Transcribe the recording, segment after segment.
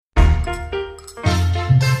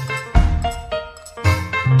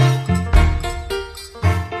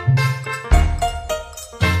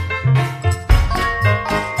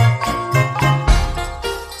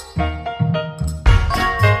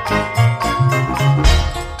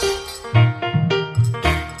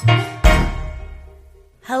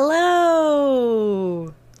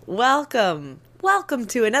Welcome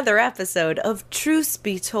to another episode of Truth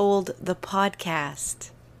Be Told, the podcast.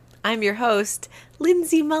 I'm your host,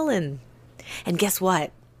 Lindsay Mullen. And guess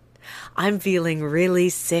what? I'm feeling really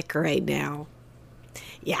sick right now.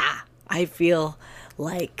 Yeah, I feel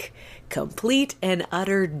like complete and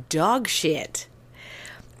utter dog shit.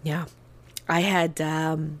 Yeah, I had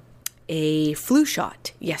a flu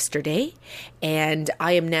shot yesterday, and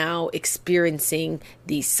I am now experiencing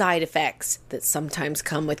the side effects that sometimes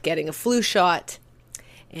come with getting a flu shot.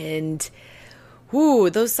 And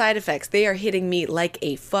those side effects, they are hitting me like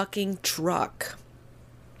a fucking truck.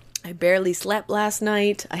 I barely slept last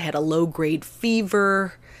night. I had a low-grade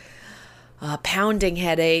fever, a pounding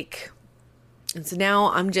headache. And so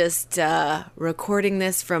now I'm just recording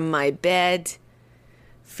this from my bed,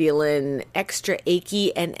 feeling extra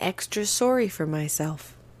achy and extra sorry for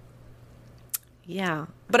myself. Yeah,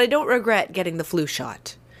 but I don't regret getting the flu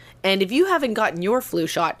shot. And if you haven't gotten your flu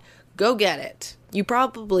shot, go get it. You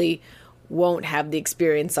probably won't have the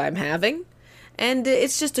experience I'm having, and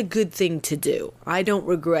it's just a good thing to do. I don't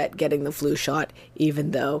regret getting the flu shot,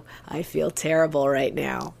 even though I feel terrible right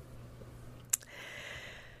now.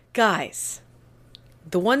 Guys,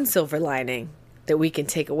 the one silver lining that we can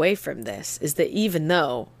take away from this is that even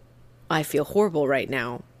though I feel horrible right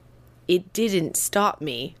now, it didn't stop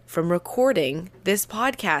me from recording this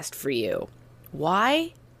podcast for you.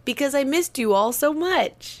 Why? Because I missed you all so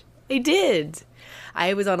much. I did.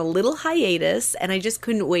 I was on a little hiatus, and I just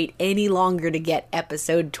couldn't wait any longer to get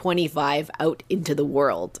episode 25 out into the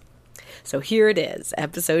world. So here it is,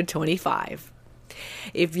 episode 25.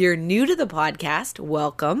 If you're new to the podcast,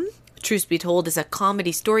 welcome. Truth Be Told is a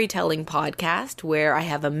comedy storytelling podcast where I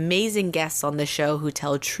have amazing guests on the show who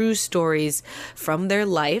tell true stories from their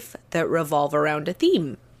life that revolve around a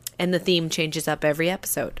theme. And the theme changes up every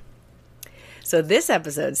episode. So this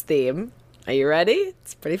episode's theme, are you ready?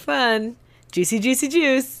 It's pretty fun. Juicy, juicy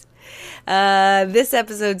juice. This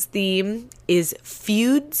episode's theme is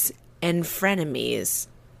Feuds and Frenemies.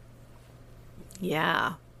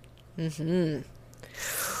 Yeah.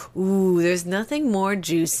 There's nothing more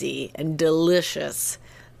juicy and delicious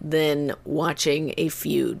than watching a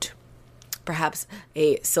feud. Perhaps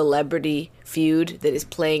a celebrity feud that is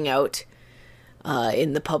playing out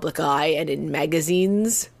in the public eye and in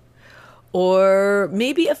magazines. Or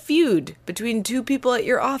maybe a feud between two people at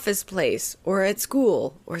your office place or at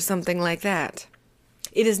school or something like that.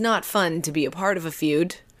 It is not fun to be a part of a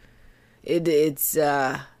feud. It's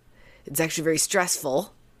actually very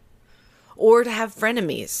stressful. Or to have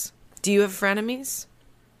frenemies. Do you have frenemies?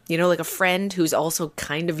 You know, like a friend who's also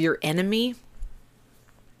kind of your enemy?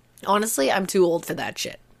 Honestly, I'm too old for that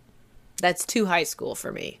shit. That's too high school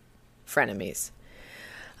for me. Frenemies.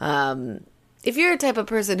 If you're a type of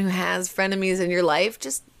person who has frenemies in your life,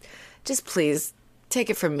 just please take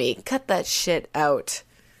it from me. Cut that shit out.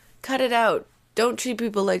 Cut it out. Don't treat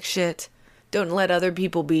people like shit. Don't let other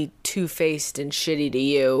people be two-faced and shitty to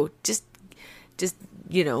you. Just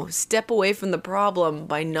step away from the problem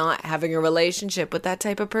by not having a relationship with that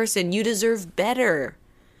type of person. You deserve better.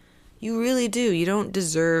 You really do. You don't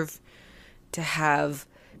deserve to have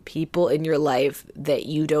people in your life that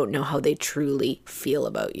you don't know how they truly feel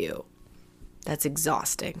about you. That's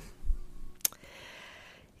exhausting.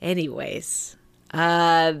 Anyways,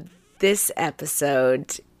 this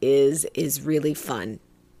episode is really fun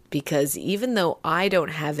because even though I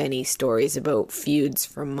don't have any stories about feuds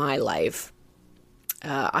from my life,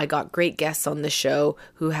 I got great guests on the show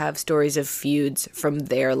who have stories of feuds from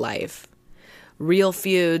their life. Real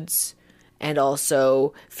feuds and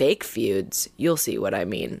also fake feuds. You'll see what I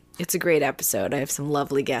mean. It's a great episode. I have some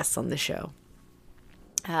lovely guests on the show.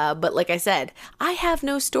 But like I said, I have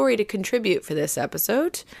no story to contribute for this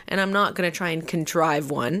episode, and I'm not going to try and contrive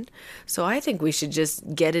one. So I think we should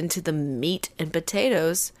just get into the meat and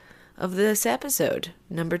potatoes of this episode,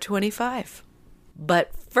 number 25.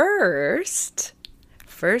 But firstly,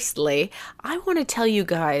 I want to tell you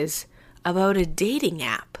guys about a dating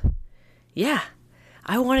app. Yeah,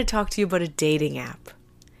 I want to talk to you about a dating app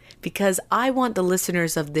because I want the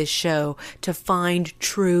listeners of this show to find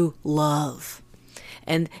true love.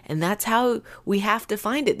 And that's how we have to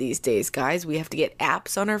find it these days, guys. We have to get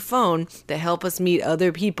apps on our phone that help us meet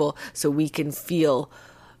other people so we can feel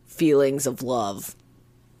feelings of love.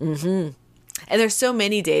 And there's so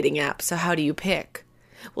many dating apps, so how do you pick?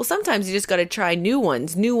 Well, sometimes you just got to try new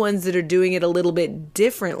ones that are doing it a little bit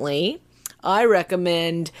differently. I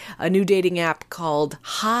recommend a new dating app called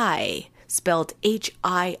Hi, spelled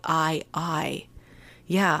H-I-I-I.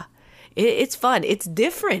 Yeah, it's fun. It's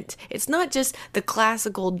different. It's not just the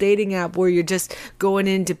classical dating app where you're just going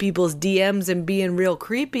into people's DMs and being real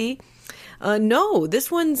creepy. No, this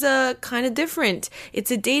one's kind of different.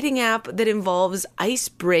 It's a dating app that involves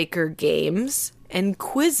icebreaker games and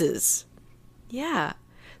quizzes. Yeah.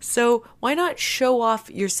 So why not show off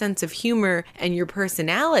your sense of humor and your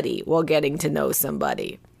personality while getting to know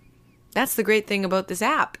somebody? That's the great thing about this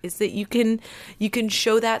app, is that you can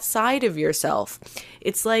show that side of yourself.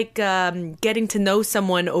 It's like getting to know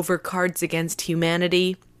someone over Cards Against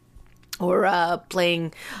Humanity, or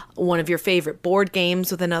playing one of your favorite board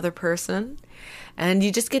games with another person. And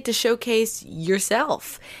you just get to showcase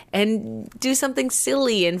yourself and do something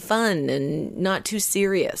silly and fun and not too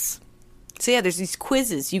serious. So yeah, there's these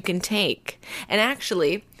quizzes you can take. And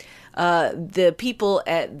actually, the people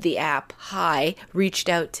at the app Hi reached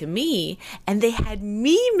out to me, and they had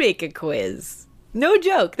me make a quiz. No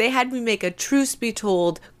joke. They had me make a Truth Be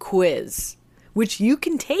Told quiz, which you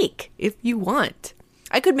can take if you want.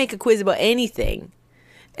 I could make a quiz about anything.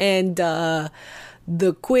 And the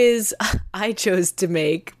quiz I chose to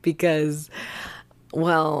make because,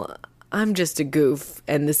 well, I'm just a goof,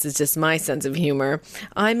 and this is just my sense of humor.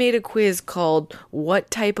 I made a quiz called,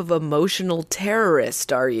 "What type of emotional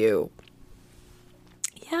terrorist are you?"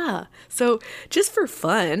 Yeah, so just for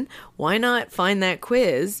fun, why not find that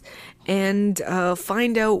quiz and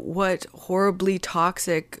find out what horribly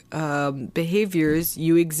toxic behaviors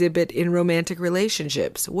you exhibit in romantic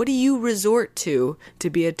relationships. What do you resort to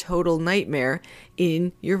be a total nightmare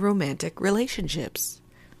in your romantic relationships?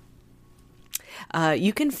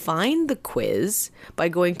 You can find the quiz by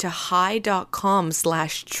going to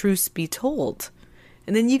hi.com/truthbetold.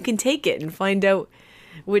 And then you can take it and find out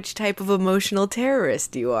which type of emotional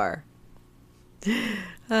terrorist you are.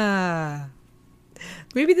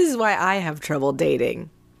 Maybe this is why I have trouble dating.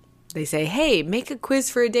 They say, hey, make a quiz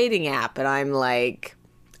for a dating app. And I'm like,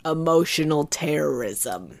 emotional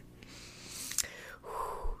terrorism.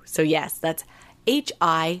 So yes, that's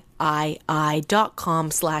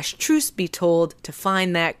HIII.com/truthbetold to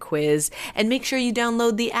find that quiz, and make sure you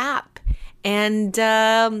download the app and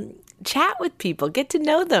chat with people, get to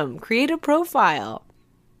know them, create a profile.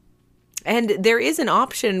 And there is an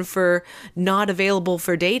option for not available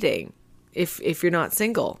for dating if you're not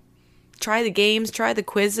single. Try the games, try the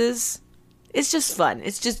quizzes. It's just fun.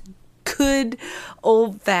 It's just good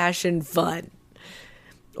old-fashioned fun,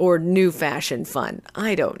 or new-fashioned fun.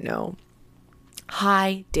 I don't know.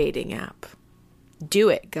 Hi dating app. Do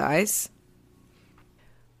it, guys.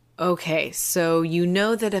 Okay, so you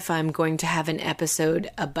know that if I'm going to have an episode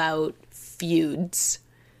about feuds,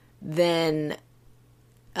 then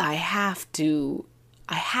I have to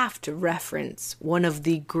reference one of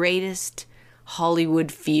the greatest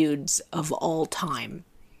Hollywood feuds of all time.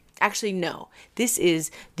 Actually, no, this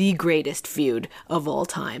is the greatest feud of all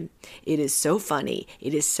time. It is so funny.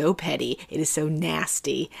 It is so petty. It is so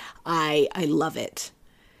nasty. I love it.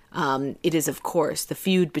 It is, of course, the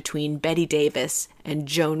feud between Bette Davis and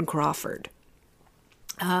Joan Crawford.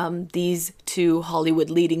 These two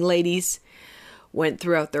Hollywood leading ladies went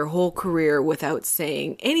throughout their whole career without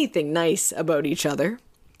saying anything nice about each other.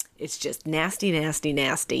 It's just nasty, nasty,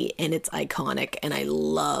 nasty, and it's iconic, and I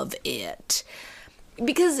love it.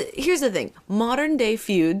 Because here's the thing, modern day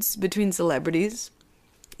feuds between celebrities,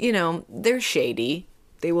 they're shady.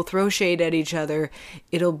 They will throw shade at each other.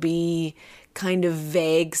 It'll be kind of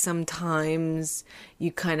vague sometimes.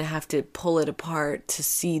 You kind of have to pull it apart to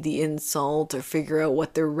see the insult or figure out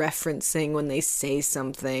what they're referencing when they say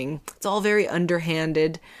something. It's all very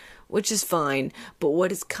underhanded, which is fine. But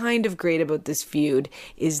what is kind of great about this feud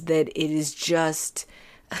is that it is just...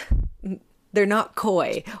 They're not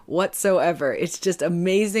coy whatsoever. It's just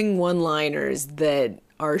amazing one-liners that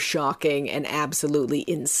are shocking and absolutely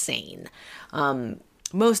insane.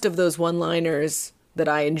 Most of those one-liners that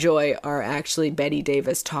I enjoy are actually Bette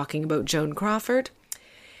Davis talking about Joan Crawford.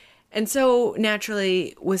 And so,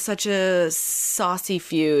 naturally, with such a saucy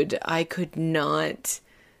feud, I could not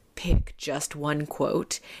pick just one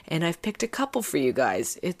quote, and I've picked a couple for you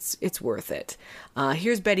guys. It's worth it.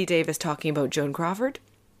 Here's Bette Davis talking about Joan Crawford.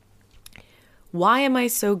 Why am I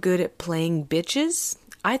so good at playing bitches?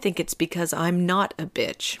 I think it's because I'm not a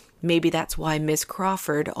bitch. Maybe that's why Miss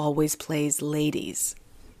Crawford always plays ladies.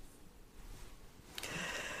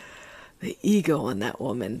 The ego on that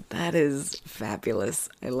woman. That is fabulous.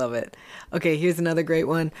 I love it. Okay, here's another great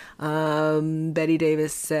one. Bette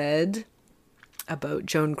Davis said about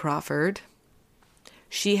Joan Crawford,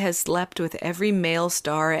 she has slept with every male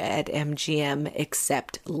star at MGM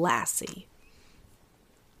except Lassie.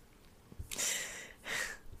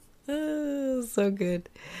 Oh, so good.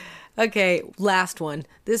 Okay, last one.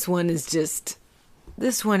 This one is just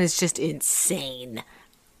insane.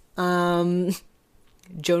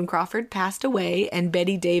 Joan Crawford passed away, and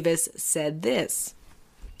Betty Davis said this: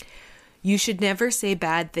 "You should never say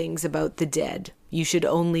bad things about the dead. You should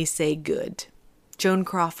only say good. Joan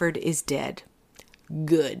Crawford is dead.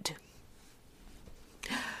 Good."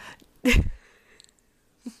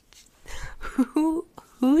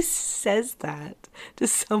 Who says that to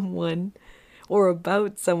someone or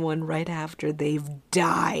about someone right after they've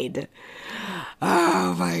died?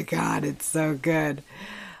 Oh my God, it's so good.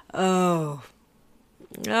 Oh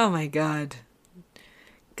my God.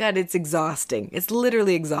 God, it's exhausting. It's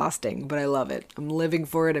literally exhausting, but I love it. I'm living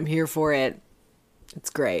for it. I'm here for it. It's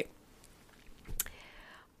great.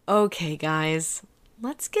 Okay, guys,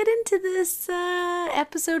 let's get into this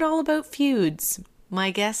episode all about feuds. My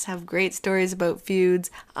guests have great stories about feuds.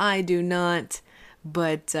 I do not,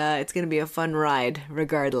 but it's going to be a fun ride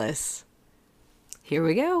regardless. Here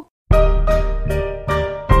we go.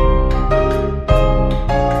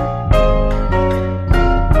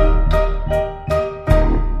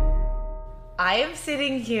 I am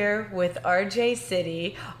sitting here with RJ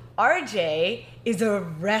City. RJ is a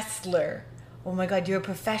wrestler. Oh my God, you're a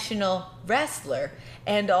professional wrestler.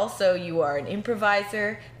 And also you are an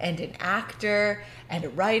improviser and an actor and a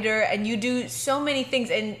writer, and you do so many things,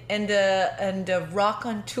 and a rock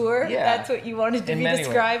on tour. Yeah. That's what you wanted to be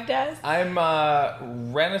described as? I'm a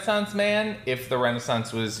Renaissance man if the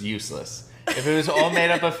Renaissance was useless. If it was all made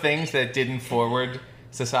up of things that didn't forward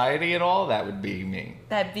society at all, that would be me.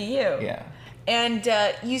 That'd be you. Yeah. And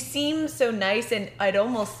you seem so nice, and I'd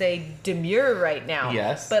almost say demure right now.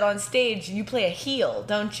 Yes. But on stage, you play a heel,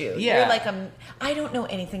 don't you? Yeah. You're like I don't know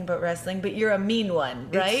anything about wrestling, but you're a mean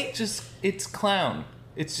one, right? It's clown.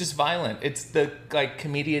 It's just violent. It's the,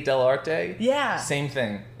 commedia dell'arte. Yeah. Same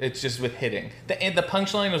thing. It's just with hitting. The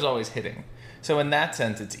punchline was always hitting. So in that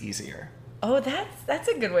sense, it's easier. Oh, that's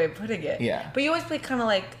a good way of putting it. Yeah. But you always play kind of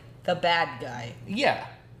like the bad guy. Yeah.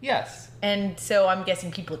 Yes. And so I'm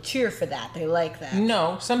guessing people cheer for that. They like that.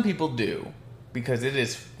 No, some people do, because it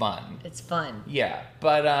is fun. It's fun. Yeah,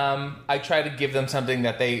 but I try to give them something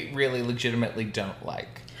that they really legitimately don't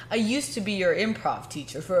like. I used to be your improv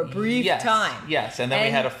teacher for a brief time. Yes, and then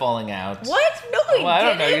we had a falling out. What? No, we didn't. I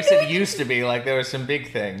don't know. You said used to be, like there was some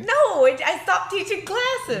big thing. No, I stopped teaching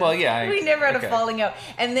classes. Well, yeah. We never had a falling out.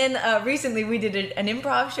 And then recently we did an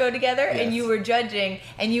improv show together, and you were judging,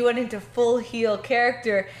 and you went into full heel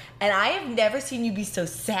character, and I have never seen you be so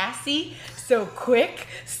sassy, so quick,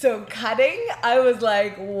 so cutting. I was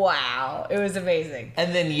like, wow. It was amazing.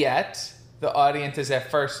 And then yet, the audience is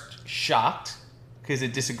at first shocked, because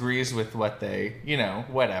it disagrees with what they,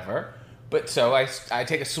 whatever. But so I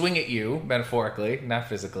take a swing at you, metaphorically, not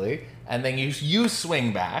physically, and then you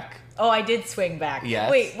swing back. Oh, I did swing back.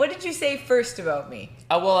 Yes. Wait, what did you say first about me?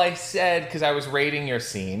 Well, I said, because I was rating your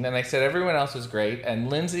scene, and I said everyone else was great,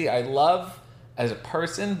 and Lindsay I love as a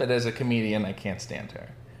person, but as a comedian, I can't stand her.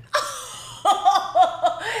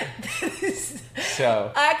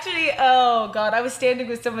 So actually, oh God, I was standing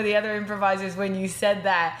with some of the other improvisers when you said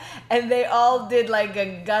that, and they all did like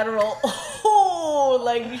a guttural,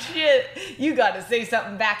 like shit, you got to say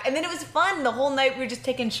something back. And then it was fun. The whole night we were just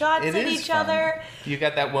taking shots at each other. You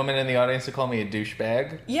got that woman in the audience to call me a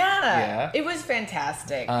douchebag. Yeah. It was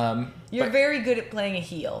fantastic. You're very good at playing a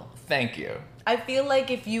heel. Thank you. I feel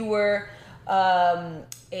like if you were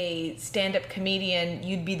a stand-up comedian,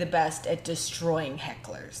 you'd be the best at destroying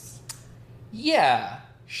hecklers. Yeah,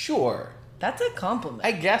 sure. That's a compliment.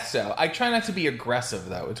 I guess so. I try not to be aggressive,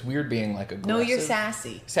 though. It's weird being, aggressive. No, you're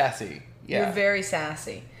sassy. Sassy, yeah. You're very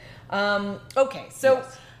sassy. Okay, so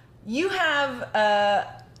you have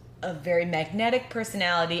a very magnetic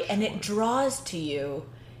personality, and it draws to you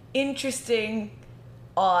interesting,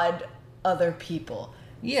 odd other people.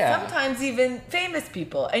 Yeah. Sometimes even famous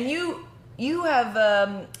people. And you have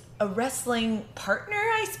a wrestling partner,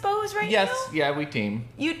 I suppose, right now? Yes, yeah, we team.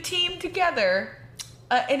 You team together,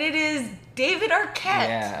 and it is David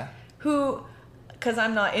Arquette, who, because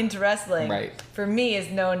I'm not into wrestling, for me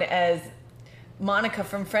is known as Monica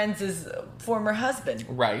from Friends' former husband.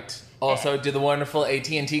 Right. Also did the wonderful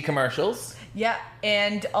AT&T commercials. Yeah,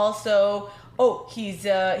 and also, he's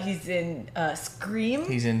in Scream.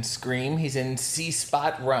 He's in Scream. He's in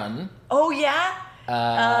C-Spot Run. Oh, yeah?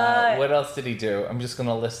 What else did he do? I'm just going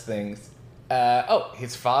to list things.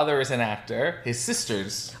 His father is an actor. His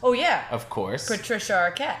sisters. Oh, yeah. Of course. Patricia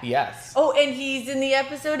Arquette. Yes. Oh, and he's in the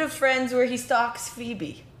episode of Friends where he stalks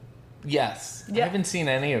Phoebe. Yes. Yeah. I haven't seen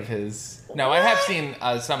any of his... No, I have seen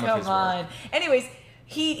some of his work. Come on. Anyways,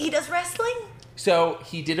 he does wrestling? So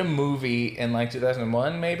he did a movie in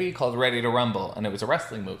 2001 maybe called Ready to Rumble, and it was a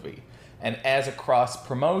wrestling movie. And as a cross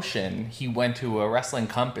promotion, he went to a wrestling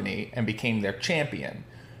company and became their champion,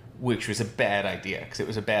 which was a bad idea because it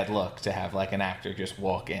was a bad look to have like an actor just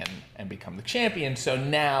walk in and become the champion. So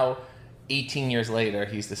now, 18 years later,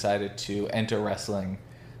 he's decided to enter wrestling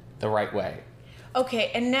the right way.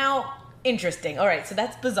 Okay, and now, interesting. All right, so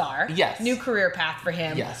that's bizarre. Yes. New career path for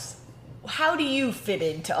him. Yes. How do you fit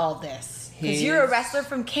into all this? Because you're a wrestler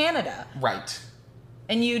from Canada. Right.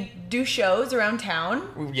 And you do shows around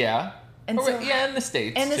town. Yeah. And so, yeah, in the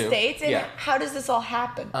States, In the too. States? And yeah. how does this all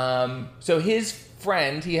happen? So his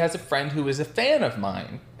friend, he has a friend who is a fan of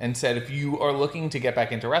mine and said, if you are looking to get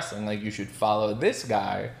back into wrestling, like, you should follow this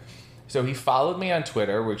guy. So he followed me on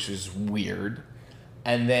Twitter, which is weird.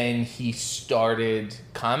 And then he started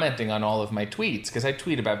commenting on all of my tweets, because I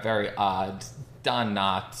tweet about very odd Don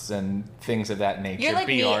Knotts and things of that nature. You're like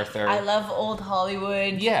B. me. Arthur. I love old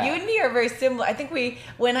Hollywood. Yeah. You and me are very similar. I think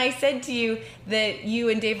when I said to you that you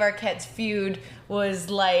and Dave Arquette's feud was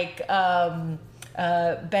like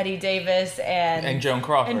Betty Davis and Joan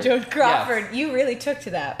Crawford. Yes. You really took to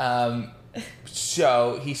that.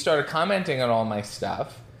 So he started commenting on all my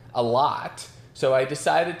stuff a lot. So I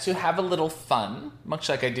decided to have a little fun, much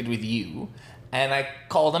like I did with you, and I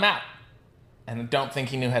called him out. And I don't think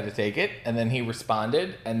he knew how to take it. And then he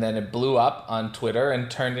responded, and then it blew up on Twitter and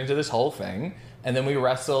turned into this whole thing. And then we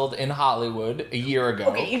wrestled in Hollywood a year ago.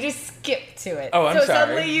 Okay, you just skipped to it. Oh, I'm sorry. So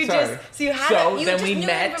suddenly you sorry. so you had you then just we knew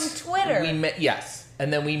met him from Twitter. We met, yes.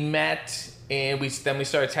 And then we met, and we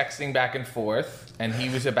started texting back and forth. And he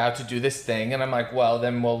was about to do this thing, and I'm like,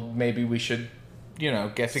 maybe we should,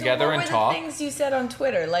 get together and talk. What were the things you said on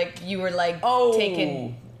Twitter? Like you were like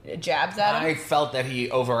taking jabs at him? I felt that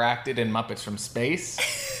he overacted in Muppets from Space.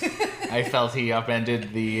 I felt he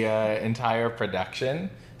upended the entire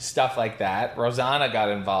production. Stuff like that. Rosanna got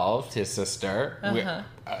involved, his sister.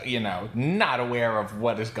 Not aware of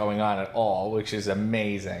what is going on at all, which is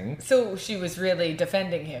amazing. So she was really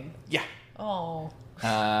defending him? Yeah. Oh.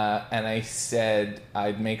 And I said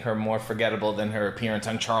I'd make her more forgettable than her appearance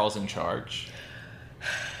on Charles in Charge.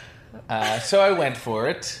 So I went for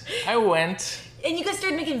it. And you guys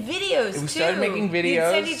started making videos, too. We started making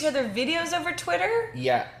videos. You'd send each other videos over Twitter?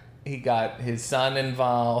 Yeah. He got his son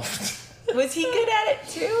involved. Was he good at it,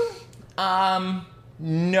 too?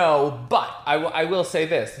 No, but I will say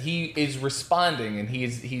this. He is responding, and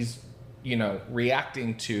he's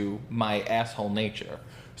reacting to my asshole nature.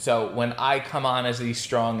 So when I come on as a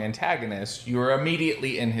strong antagonist, you're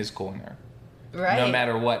immediately in his corner. Right. No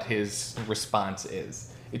matter what his response is.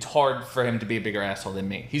 It's hard for him to be a bigger asshole than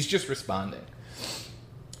me. He's just responding.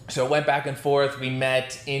 So it went back and forth. We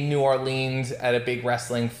met in New Orleans at a big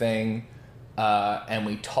wrestling thing, and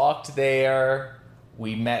we talked there.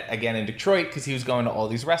 We met again in Detroit because he was going to all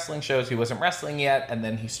these wrestling shows. He wasn't wrestling yet, and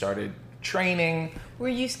then he started training. Were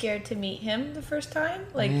you scared to meet him the first time?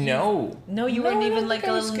 No. You weren't even like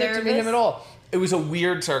a little nervous? To meet him at all. It was a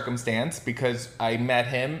weird circumstance because I met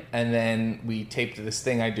him, and then we taped this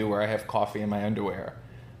thing I do where I have coffee in my underwear.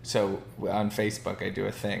 So on Facebook, I do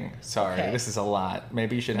a thing. Sorry, This is a lot.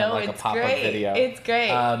 Maybe you should have a pop-up video. It's great.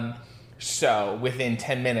 So within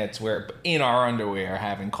 10 minutes, we're in our underwear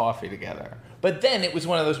having coffee together. But then it was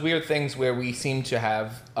one of those weird things where we seemed to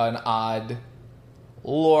have an odd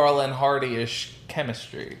Laurel and Hardy-ish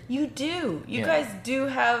chemistry. You do. You guys do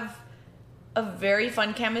have a very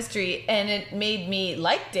fun chemistry, and it made me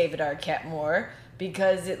like David Arquette more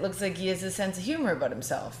because it looks like he has a sense of humor about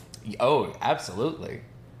himself. Oh, absolutely.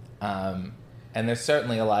 And there's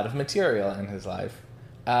certainly a lot of material in his life.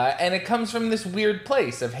 And it comes from this weird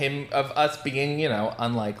place of us being,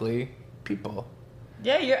 unlikely people.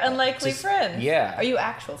 Yeah, you're unlikely friends. Yeah. Are you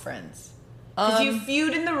actual friends? Because you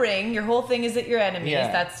feud in the ring. Your whole thing is that you're enemies.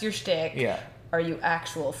 Yeah. That's your shtick. Yeah. Are you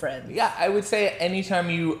actual friends? Yeah, I would say anytime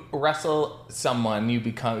you wrestle someone, you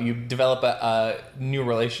develop a new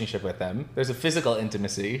relationship with them. There's a physical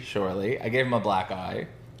intimacy, surely. I gave him a black eye.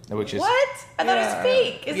 Which is what? I thought it was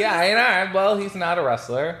fake. I know. Well, he's not a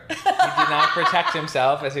wrestler. He did not protect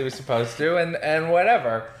himself as he was supposed to, and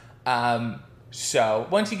whatever. So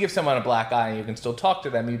once you give someone a black eye and you can still talk to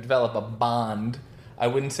them, you develop a bond. I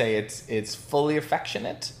wouldn't say it's fully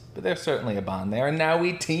affectionate, but there's certainly a bond there. And now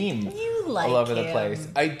we team all over the place.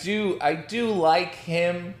 I do like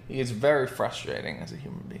him. He is very frustrating as a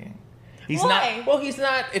human being. Why? He's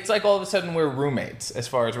not. It's like all of a sudden we're roommates as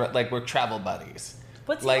far as we're travel buddies.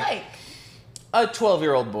 What's he like? A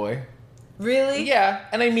 12-year-old boy. Really? Yeah,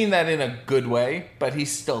 and I mean that in a good way, but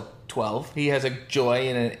he's still 12. He has a joy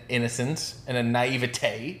and an innocence and a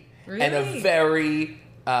naivete. Really? And a very,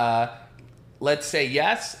 let's say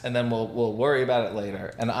yes, and then we'll worry about it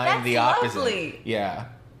later. And I'm the opposite. Lovely. Yeah,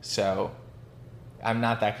 so I'm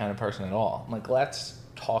not that kind of person at all. I'm like, let's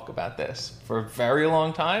talk about this for a very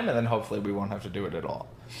long time, and then hopefully we won't have to do it at all.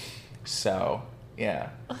 So, yeah.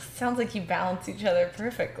 Oh, sounds like you balance each other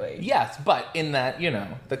perfectly. Yes, but in that,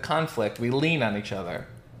 the conflict, we lean on each other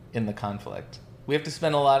in the conflict. We have to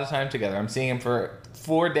spend a lot of time together. I'm seeing him for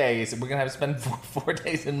 4 days. We're going to have to spend four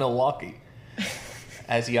days in Milwaukee,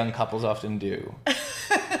 as young couples often do.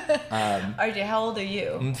 RJ, how old are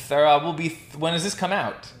you? When does this come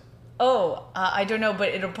out? Oh, I don't know, but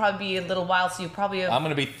it'll probably be a little while, so you probably have... I'm going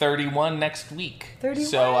to be 31 next week. 31?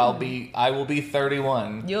 So I will be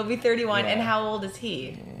 31. You'll be 31, Yeah. and how old is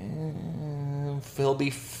he? He'll be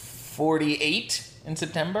 48 in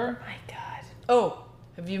September. My God. Oh,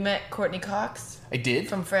 have you met Courtney Cox? I did.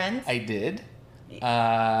 From Friends? I did.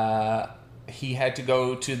 He had to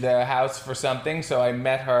go to the house for something, so I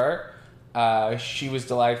met her. She was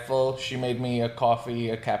delightful. She made me a coffee,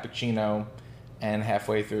 a cappuccino, and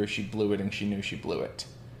halfway through she blew it, and she knew she blew it.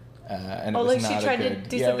 And it was like not she tried a to good,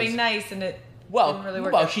 do something nice, and it didn't really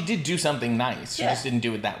work Well, out. she did do something nice. She just didn't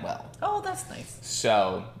do it that well. Oh, that's nice.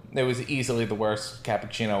 So it was easily the worst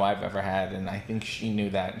cappuccino I've ever had, and I think she knew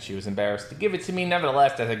that, and she was embarrassed to give it to me.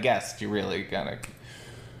 Nevertheless, as a guest, you really gotta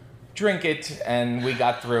drink it, and we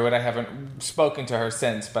got through it. I haven't spoken to her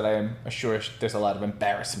since, but I am sure there's a lot of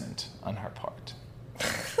embarrassment on her part.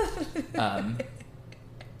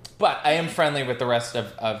 But I am friendly with the rest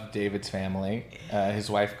of David's family,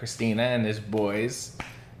 his wife Christina and his boys,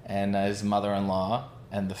 and his mother-in-law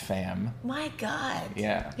and the fam. My God.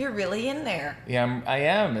 Yeah. You're really in there. Yeah, I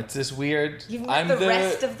am. It's this weird... You've met the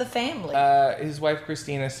rest of the family. His wife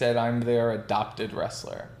Christina said I'm their adopted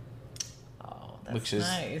wrestler. Oh, that's which is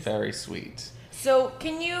nice. very sweet. So,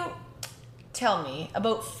 can you tell me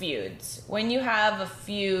about feuds? When you have a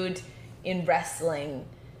feud in wrestling,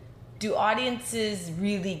 do audiences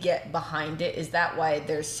really get behind it? Is that why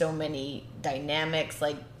there's so many dynamics?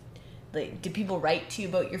 Like do people write to you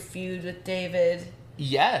about your feud with David?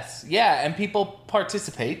 Yes, yeah, and people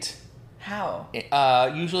participate. How?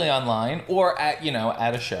 Usually online or at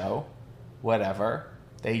a show, whatever.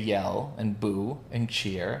 They yell and boo and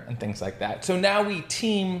cheer and things like that. So now we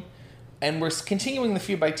team, and we're continuing the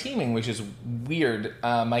feud by teaming, which is weird.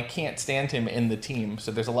 I can't stand him in the team,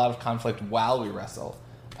 so there's a lot of conflict while we wrestle,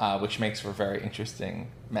 which makes for a very interesting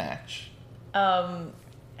match.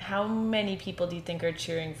 How many people do you think are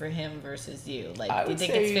cheering for him versus you? Like, do you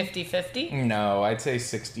think it's 50-50? No, I'd say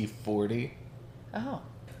 60-40. Oh.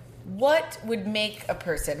 What would make a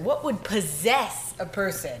person, what would possess a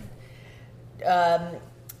person to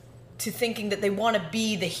thinking that they want to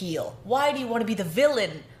be the heel? Why do you want to be the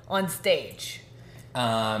villain on stage?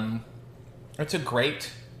 It's a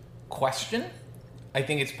great question. I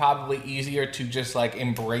think it's probably easier to just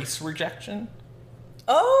embrace rejection.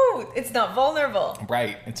 Oh, it's not vulnerable.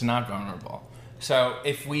 Right, it's not vulnerable. So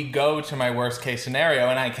if we go to my worst case scenario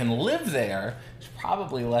and I can live there, it's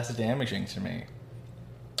probably less damaging to me.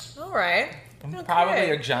 All right. Okay. Probably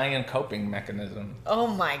a giant coping mechanism. Oh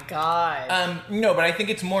my God. No, but I think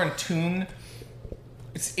it's more in tune.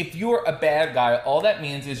 If you're a bad guy, all that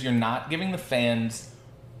means is you're not giving the fans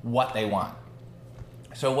what they want.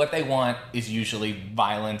 So what they want is usually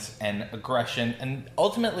violence and aggression, and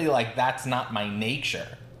ultimately, that's not my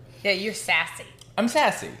nature. Yeah, you're sassy. I'm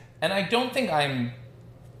sassy, and I don't think I'm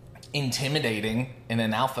intimidating in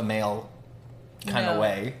an alpha male kind of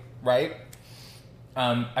way, right?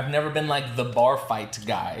 I've never been the bar fight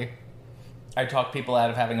guy. I talked people out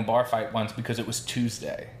of having a bar fight once because it was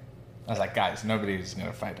Tuesday. I was like, guys, nobody's going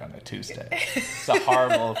to fight on a Tuesday. It's a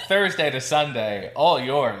horrible Thursday to Sunday, all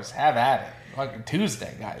yours, have at it.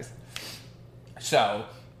 Tuesday, guys. So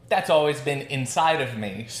that's always been inside of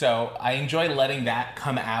me. So I enjoy letting that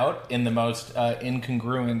come out in the most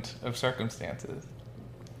incongruent of circumstances.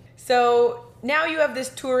 So now you have this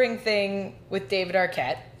touring thing with David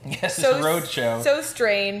Arquette. Yes, this road show. So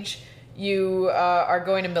strange. You are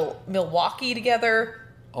going to Milwaukee together.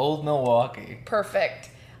 Old Milwaukee. Perfect.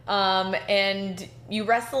 And you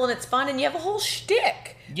wrestle and it's fun and you have a whole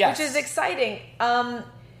shtick. Yes. Which is exciting.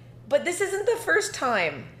 But this isn't the first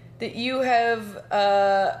time that you have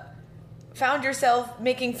found yourself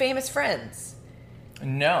making famous friends.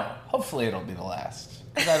 No. Hopefully it'll be the last.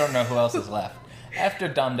 Because I don't know who else is left. After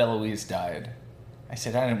Dom DeLuise died, I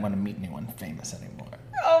said I didn't want to meet anyone famous anymore.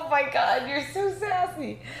 Oh my God, you're so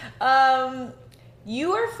sassy.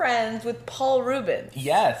 You are friends with Paul Rubens.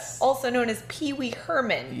 Yes. Also known as Pee Wee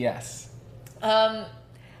Herman. Yes.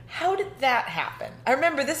 How did that happen? I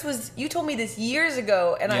remember you told me this years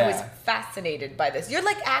ago, and I was fascinated by this. You're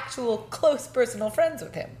actual close personal friends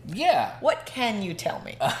with him. Yeah. What can you tell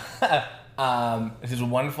me? He's a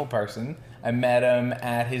wonderful person. I met him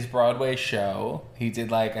at his Broadway show. He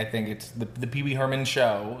did I think it's the Pee Wee Herman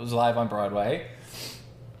show. It was live on Broadway.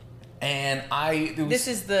 And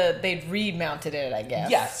they'd remounted it, I guess.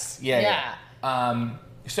 Yes. Yeah.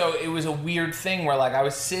 So it was a weird thing where I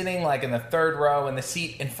was sitting in the third row and the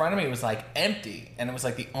seat in front of me was empty, and it was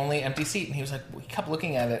the only empty seat, and he was he kept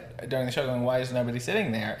looking at it during the show going, why is nobody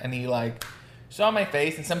sitting there? And he saw my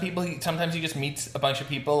face, and sometimes he just meets a bunch of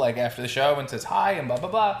people after the show and says hi and blah blah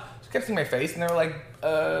blah. So he kept seeing my face, and they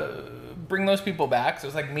were bring those people back. So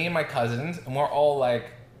it was me and my cousins, and we're all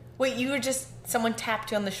wait, you were just someone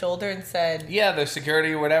tapped you on the shoulder and said, yeah, the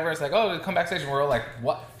security or whatever. It's oh, come backstage, and we're all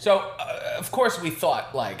what? So of course we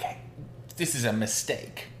thought this is a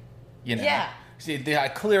mistake, Yeah. See,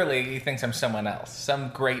 clearly he thinks I'm someone else. Some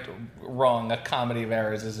great wrong, a comedy of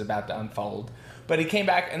errors is about to unfold. But he came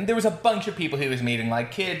back, and there was a bunch of people he was meeting,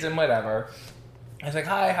 kids and whatever. I was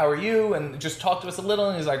hi, how are you? And just talked to us a little,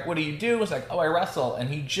 and he's what do you do? I was oh, I wrestle. And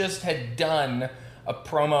he just had done a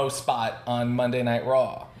promo spot on Monday Night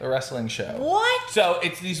Raw, the wrestling show. What? So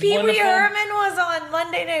it's these Pee wonderful... Wee Herman was on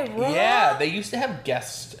Monday Night Raw? Yeah, they used to have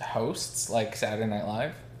guest hosts, Saturday Night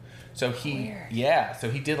Live. So he, Weird. Yeah, so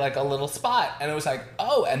he did a little spot, and it was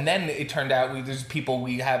oh, and then it turned out there's people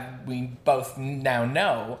we both now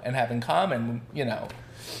know and have in common,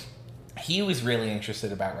 He was really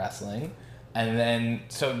interested about wrestling, and then,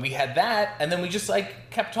 so we had that, and then we just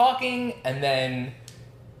kept talking, and then,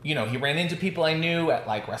 he ran into people I knew at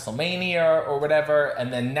WrestleMania or whatever,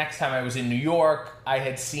 and then next time I was in New York, I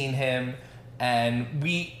had seen him, and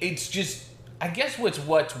it's just, I guess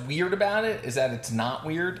what's weird about it is that it's not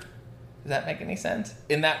weird. Does that make any sense?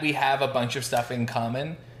 In that we have a bunch of stuff in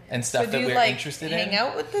common and stuff that we're interested in. Hang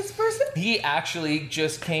out with this person? He actually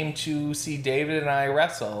just came to see David and I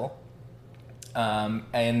wrestle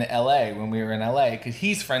in LA when we were in LA, because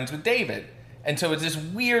he's friends with David. And so it's this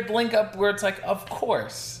weird link up where it's of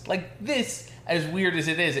course, this, as weird as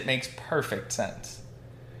it is, it makes perfect sense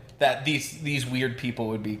that these weird people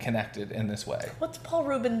would be connected in this way. What's Paul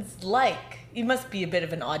Rubens like? He must be a bit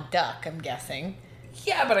of an odd duck, I'm guessing.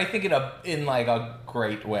 Yeah, but I think in a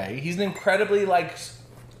great way. He's an incredibly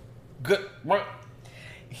good.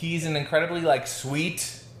 He's an incredibly like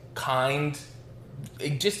sweet, kind,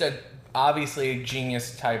 just obviously a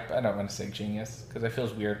genius type. I don't want to say genius because it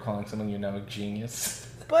feels weird calling someone you know a genius.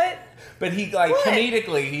 But he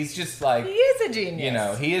comedically, he's just like, he is a genius. You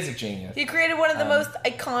know, he is a genius. He created one of the most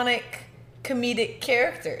iconic comedic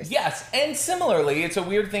characters. Yes, and similarly, it's a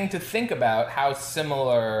weird thing to think about how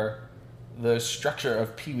similar the structure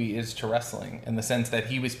of Pee-wee is to wrestling, in the sense that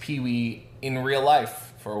he was Pee-wee in real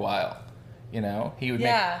life for a while. You know, he would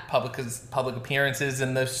make public appearances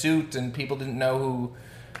in the suit, and people didn't know who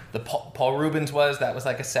the Paul Rubens was. That was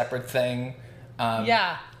like a separate thing.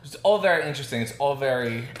 It's all very interesting. It's all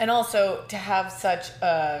very... And also to have such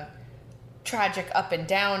a tragic up and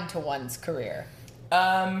down to one's career.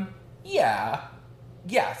 Yeah.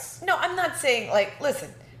 Yes. No, I'm not saying, like,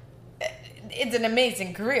 listen, it's an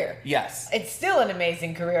amazing career. Yes. It's still an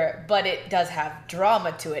amazing career, but it does have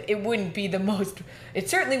drama to it. It wouldn't be the most... It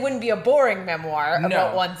certainly wouldn't be a boring memoir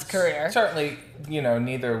about one's career. Certainly,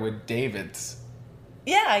 neither would David's.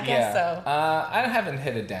 Yeah, I guess so. I haven't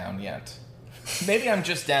hit it down yet. Maybe I'm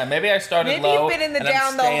just down. Maybe I started Maybe low. Maybe you've been in the and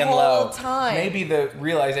down I'm the staying whole low. time. Maybe the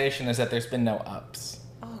realization is that there's been no ups.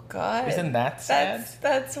 Oh, God. Isn't that sad?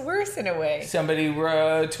 That's worse in a way. Somebody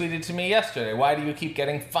tweeted to me yesterday, why do you keep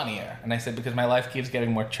getting funnier? And I said, because my life keeps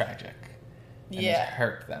getting more tragic. And it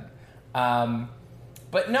hurt them.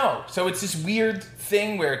 But no, so it's this weird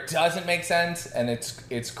thing where it doesn't make sense, and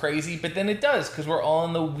it's crazy, but then it does, because we're all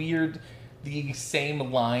in the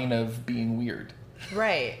same line of being weird.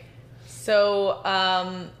 Right. So,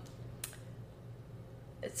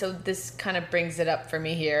 so this kind of brings it up for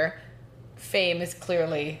me here. Fame is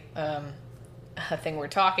clearly a thing we're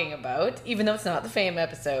talking about, even though it's not the Fame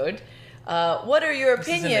episode. What are your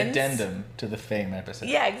opinions? This is an addendum to the Fame episode.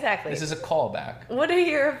 Yeah, exactly. This is a callback. What are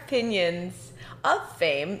your opinions of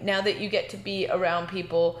Fame now that you get to be around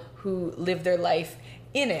people who live their life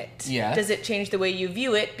in it? Yeah. Does it change the way you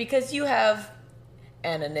view it? Because you have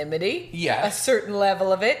anonymity. Yes. A certain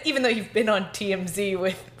level of it. Even though you've been on TMZ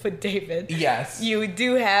with David. Yes. You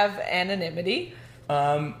do have anonymity.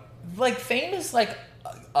 Fame is like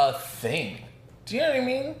a thing. Do you know what I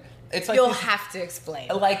mean? It's like you'll have to explain.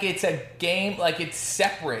 Like it's a game, like it's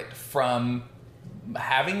separate from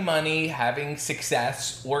having money, having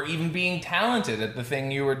success, or even being talented at the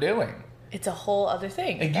thing you were doing. It's a whole other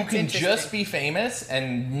thing. Like you can just be famous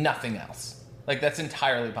and nothing else. Like that's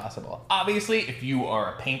entirely possible. Obviously, if you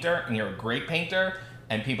are a painter and you're a great painter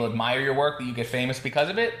and people admire your work, that you get famous because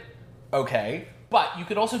of it, okay. But you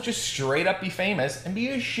could also just straight up be famous and be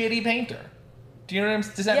a shitty painter. Do you know what I'm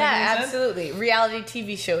saying? Does that make any sense? Yeah, absolutely. Reality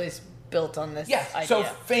TV show is built on this idea. So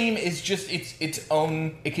fame is just its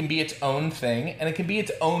own. It can be its own thing, and it can be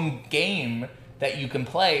its own game that you can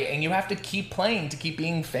play, and you have to keep playing to keep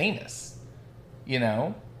being famous. You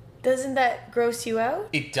know? Doesn't that gross you out?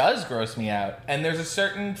 It does gross me out, and there's a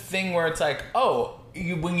certain thing where it's like,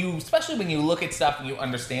 especially when you look at stuff and you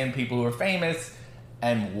understand people who are famous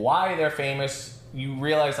and why they're famous, you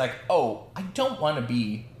realize like, oh, I don't want to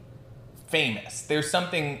be famous. There's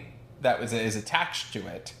something that is attached to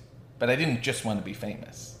it, but I didn't just want to be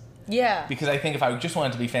famous. Yeah. Because I think if I just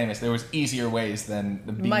wanted to be famous, there was easier ways than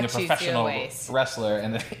being a professional wrestler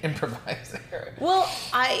and an improviser. Well,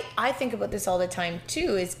 I think about this all the time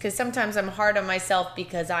too, is because sometimes I'm hard on myself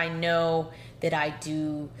because I know that I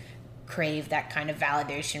do crave that kind of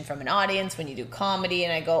validation from an audience when you do comedy,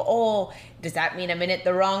 and I go, oh, does that mean I'm in it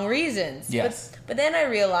the wrong reasons? Yes. But then I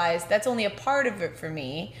realize that's only a part of it for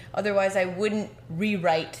me. Otherwise, I wouldn't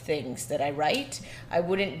rewrite things that I write. I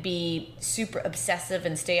wouldn't be super obsessive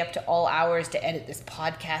and stay up to all hours to edit this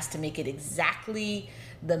podcast to make it exactly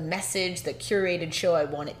the message, the curated show I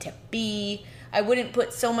want it to be. I wouldn't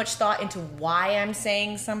put so much thought into why I'm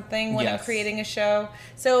saying something when I'm creating a show.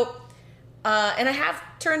 So... and I have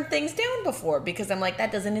turned things down before because I'm like,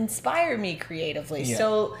 that doesn't inspire me creatively. Yeah.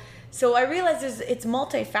 So I realize it's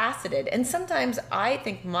multifaceted. And sometimes I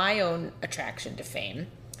think my own attraction to fame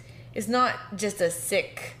is not just a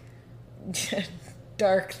sick,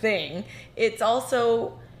 dark thing. It's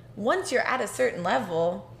also, once you're at a certain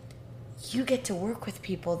level, you get to work with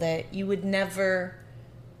people that you would never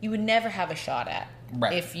have a shot at.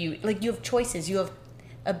 Right. If you have choices, you have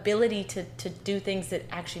ability to do things that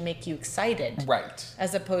actually make you excited. Right.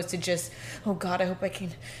 As opposed to just, oh God, I hope I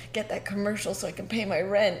can get that commercial so I can pay my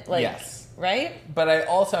rent. Like, yes. Right? But I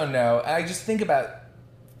also know, I just think about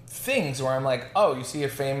things where I'm like, oh, you see a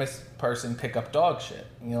famous person pick up dog shit.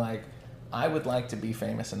 And you're like, I would like to be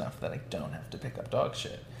famous enough that I don't have to pick up dog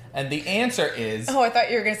shit. And the answer is... Oh, I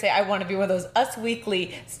thought you were going to say, I want to be one of those Us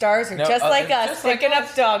Weekly stars who just like us, picking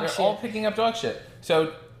up dog shit. They're all picking up dog shit.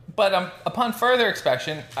 So... But upon further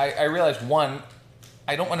inspection, I realized, one,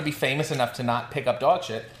 I don't want to be famous enough to not pick up dog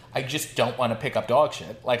shit. I just don't want to pick up dog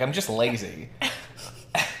shit. Like, I'm just lazy.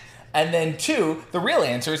 And then two, the real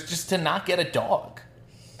answer is just to not get a dog.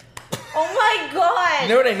 Oh my God! You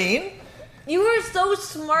know what I mean? You were so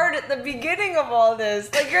smart at the beginning of all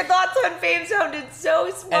this. Like, your thoughts on fame sounded so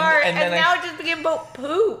smart, and now it just became about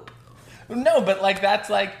poop. No, but like, that's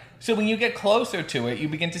like... So when you get closer to it, you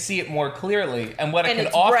begin to see it more clearly, and what it can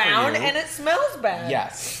offer you. And it's brown, and it smells bad.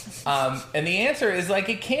 Yes, and the answer is like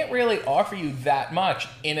it can't really offer you that much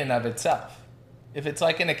in and of itself. If it's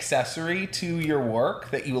like an accessory to your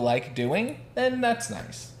work that you like doing, then that's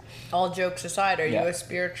nice. All jokes aside, are you a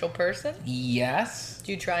spiritual person? Yes.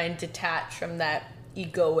 Do you try and detach from that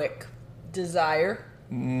egoic desire?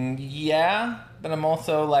 Yeah, but I'm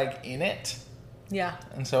also like in it. Yeah.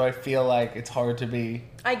 And so I feel like it's hard to be...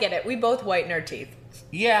 I get it. We both whiten our teeth.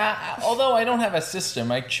 Yeah, although I don't have a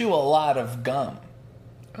system, I chew a lot of gum.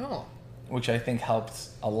 Oh. Which I think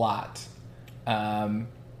helps a lot.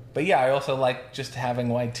 But yeah, I also like just having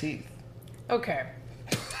white teeth. Okay.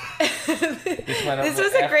 This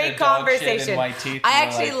was a great conversation. I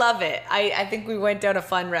actually love it. I think we went down a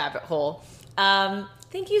fun rabbit hole.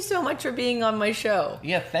 Thank you so much for being on my show.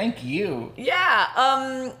 Yeah, thank you.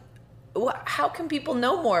 Yeah, how can people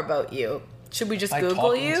know more about you? Should we just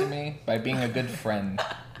Google you? By talking to me, by being a good friend.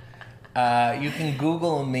 You can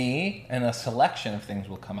Google me, and a selection of things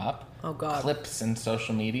will come up. Oh, God. Clips in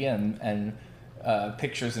social media and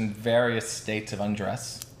pictures in various states of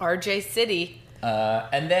undress. RJ City.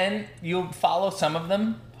 And then you'll follow some of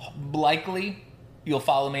them. Likely, you'll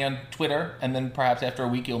follow me on Twitter, and then perhaps after a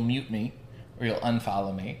week you'll mute me, or you'll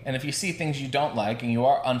unfollow me. And if you see things you don't like and you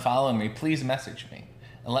are unfollowing me, please message me.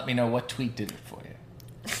 And let me know what tweet did it for you.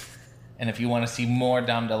 And if you want to see more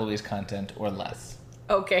Dom DeLuise content or less.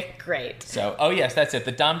 Okay, great. So, oh yes, that's it.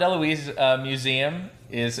 The Dom DeLuise Museum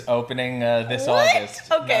is opening this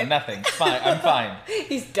August. Okay. No, nothing. Fine. I'm fine.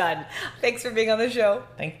 He's done. Thanks for being on the show.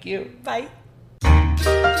 Thank you. Bye.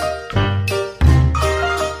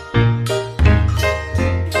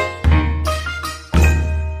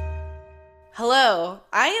 Hello.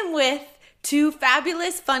 I am with two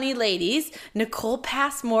fabulous, funny ladies, Nicole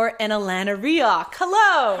Passmore and Alana Rioch.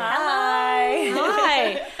 Hello. Hi.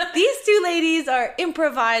 Hi. These two ladies are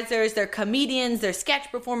improvisers, they're comedians, they're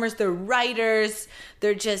sketch performers, they're writers.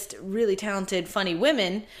 They're just really talented, funny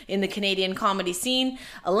women in the Canadian comedy scene.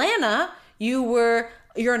 Alana, you were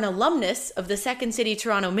You're an alumnus of the Second City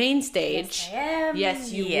Toronto main stage. Yes, I am.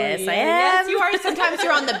 Yes, you Yes, were. I Yes, am. you are. Sometimes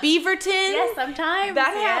you're on the Beaverton. Yes, sometimes.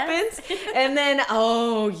 That happens. And then,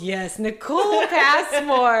 Nicole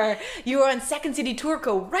Passmore. You are on Second City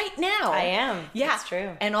Tourco right now. I am. Yeah. It's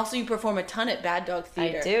true. And also you perform a ton at Bad Dog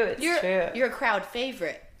Theater. I do. It's true. You're a crowd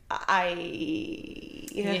favorite.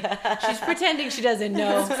 Yeah. She's pretending she doesn't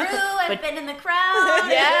know. True, I've been in the crowd.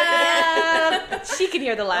 Yeah. She can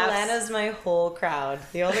hear the laughs. Alana's my whole crowd.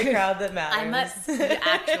 The only crowd that matters. I'm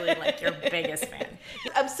actually like your biggest fan.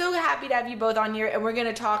 I'm so happy to have you both on here, and we're going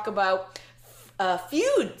to talk about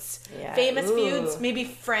feuds. Yeah. Famous Ooh. feuds, maybe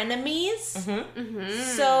frenemies.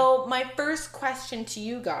 So my first question to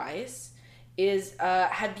you guys is,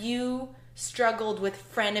 have you struggled with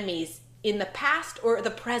frenemies in the past or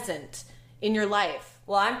the present in your life?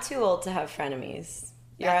 Well, I'm too old to have frenemies.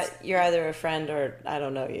 You're either a friend or I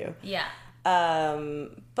don't know you. Yeah.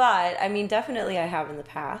 But I mean, definitely I have in the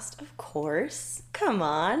past. Of course. Come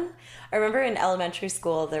on. I remember in elementary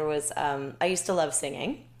school there was I used to love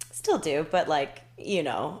singing. Still do, but like, you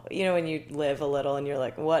know when you live a little and you're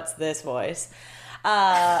like, what's this voice?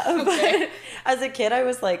 But as a kid I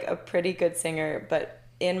was like a pretty good singer, but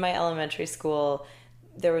in my elementary school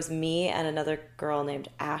there was me and another girl named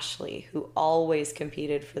Ashley who always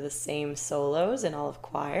competed for the same solos in all of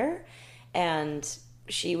choir, and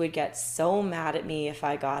she would get so mad at me if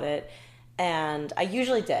I got it, and I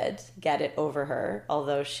usually did get it over her,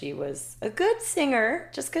 although she was a good singer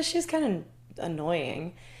just because she was kind of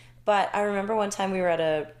annoying. But I remember one time we were at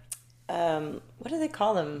a what do they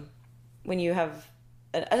call them when you have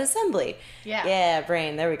an assembly? Yeah,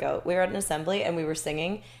 brain, there we go. We were at an assembly and we were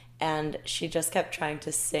singing, and she just kept trying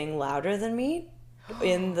to sing louder than me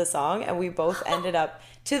in the song, and we both ended up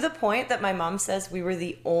to the point that my mom says we were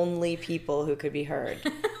the only people who could be heard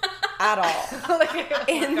at all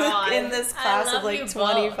in this class of like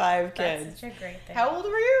 25 kids. That's such a great thing. How old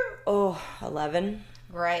were you? Oh, 11.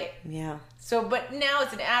 Right. Yeah. So, but now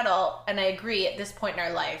as an adult, and I agree, at this point in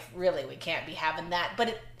our life, really, we can't be having that. But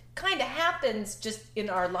it kind of happens just in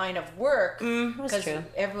our line of work, that's true.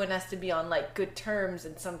 everyone has to be on like good terms,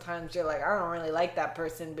 and sometimes you're like, I don't really like that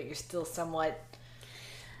person, but you're still somewhat.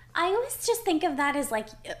 I always just think of that as like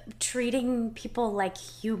treating people like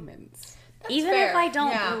humans. That's Even fair. if I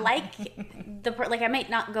don't Yeah. like like I might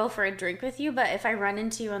not go for a drink with you, but if I run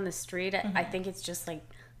into you on the street, I think it's just like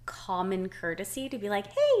common courtesy to be like,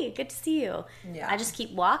 hey, good to see you. Yeah. I just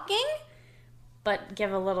keep walking, but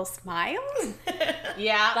give a little smile.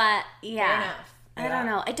 Yeah. But yeah, Fair enough. I don't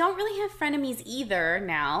know. I don't really have frenemies either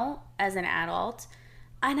now as an adult.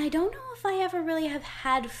 And I don't know if I ever really have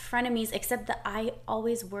had frenemies, except that I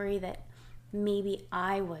always worry that maybe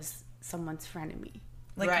I was someone's frenemy.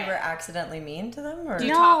 Like Right. you were accidentally mean to them, or Do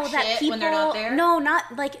you talk that shit people, when they're not there? No,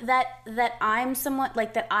 not like that I'm someone,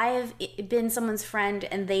 like that I have been someone's friend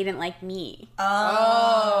and they didn't like me.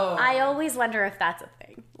 Oh. I always wonder if that's a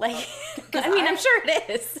thing. Like, I mean, I'm sure it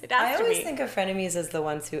is. It has I to always be. think of frenemies as the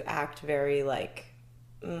ones who act very like,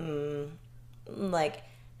 like,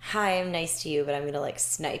 hi, I'm nice to you, but I'm gonna like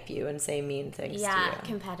snipe you and say mean things Yeah, to you.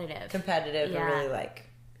 Competitive Yeah. and really like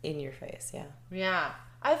in your face. Yeah. Yeah.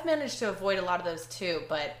 I've managed to avoid a lot of those too,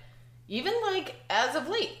 but even like as of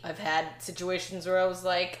late, I've had situations where I was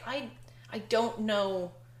like, I don't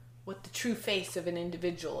know what the true face of an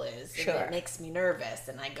individual is. And Sure. it makes me nervous.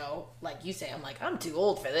 And I go, like you say, I'm like, I'm too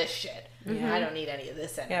old for this shit. I don't need any of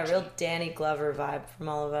this energy. Yeah, real Danny Glover vibe from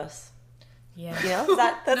all of us. Yeah. You know,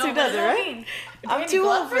 that's who does it, right? I'm Danny too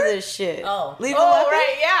old for Glover? this shit. Oh. Leave a Oh, weapon?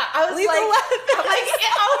 right, yeah. I was Leave the like, weapon. I'm like,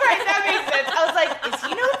 yeah, oh, right, that makes sense. I was like, is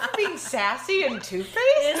he known for being sassy and two-faced?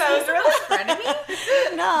 I was really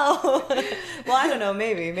frenemy. No. Well, I don't know.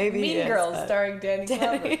 Maybe he Mean is, Girls but- starring Danny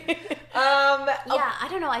Glover. Yeah, I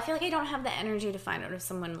don't know. I feel like I don't have the energy to find out if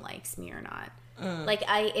someone likes me or not. Like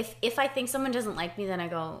if I think someone doesn't like me, then I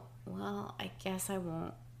go, well, I guess I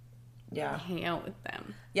won't Yeah. hang out with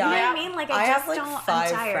them. Yeah. You know what I mean? Like I have just like don't.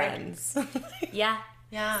 5 I'm tired. friends. Yeah.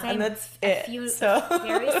 Yeah. Same. And that's a it, few, so.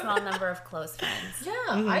 very small number of close friends. Yeah,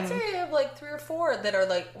 I'd say I have like 3 or 4 that are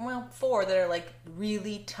like, well, 4 that are like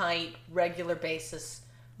really tight, regular basis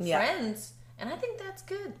Yeah. friends. And I think that's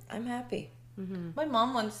good. I'm happy. My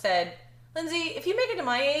mom once said, Lindsay, if you make it to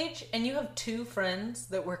my age and you have 2 friends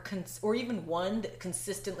that were, or even one that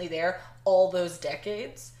consistently there all those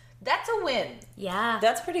decades, that's a win. Yeah.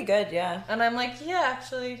 That's pretty good, yeah. And I'm like, yeah,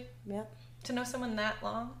 actually, Yeah. to know someone that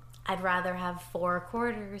long. I'd rather have 4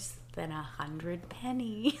 quarters than 100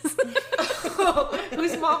 pennies.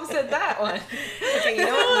 Whose mom said that one? Okay, you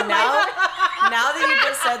know what? Now that you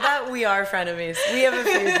just said that, we are frenemies. We have a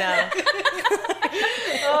feud now.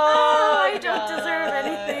 Oh, I don't deserve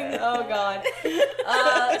anything. Oh, God.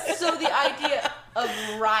 So the idea of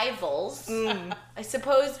rivals, I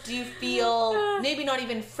suppose, do you feel, maybe not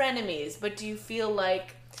even frenemies, but do you feel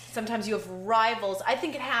like sometimes you have rivals? I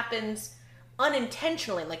think it happens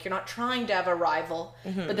unintentionally, like you're not trying to have a rival,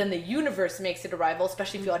 but then the universe makes it a rival,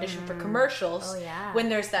 especially if you audition for commercials. Oh, yeah. When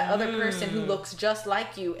there's that other person who looks just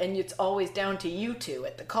like you, and it's always down to you two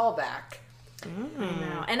at the callback. I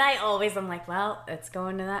know. And I'm like, well, it's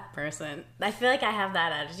going to that person. I feel like I have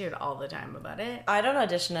that attitude all the time about it. I don't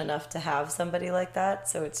audition enough to have somebody like that,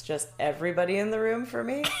 so it's just everybody in the room for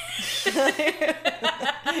me.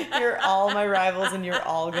 You're all my rivals and you're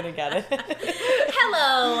all gonna get it.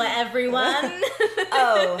 Hello, everyone.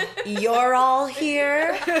 Oh, you're all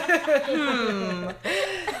here?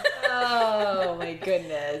 Oh my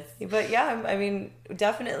goodness. But yeah, I mean,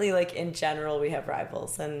 definitely, like, in general, we have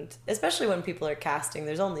rivals. And especially when people are casting,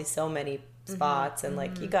 there's only so many spots. And,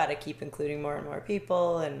 like, you got to keep including more and more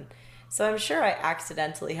people. And so I'm sure I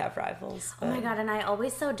accidentally have rivals. Oh my God, and I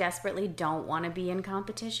always so desperately don't want to be in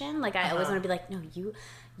competition. Like, I always want to be like, no,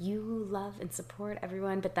 you love and support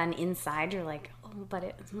everyone. But then inside, you're like, oh,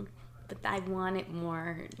 but I want it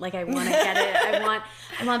more. Like, I want to get it.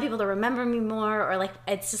 I want people to remember me more. Or, like,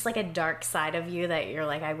 it's just like a dark side of you that you're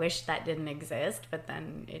like, I wish that didn't exist, but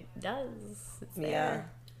then it does. It's there. Yeah.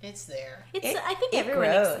 It's there. I think everyone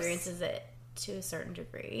experiences it to a certain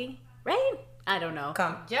degree, right? I don't know.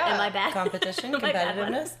 Yeah. Am I bad? Competition, Am I bad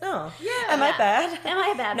one? competitiveness? No. Yeah. Am I bad? Am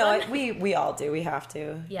I a bad No, one? we all do. We have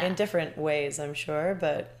to. Yeah. In different ways, I'm sure.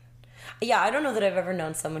 But yeah, I don't know that I've ever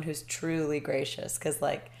known someone who's truly gracious. Because,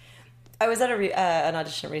 like, I was at an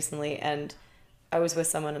audition recently, and I was with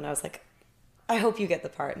someone, and I was like, I hope you get the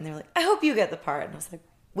part. And they were like, I hope you get the part. And I was like,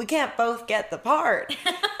 we can't both get the part.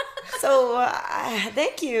 So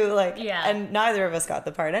thank you. Like, Yeah. And neither of us got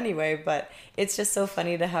the part anyway, but it's just so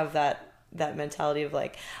funny to have that mentality of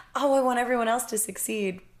like, oh, I want everyone else to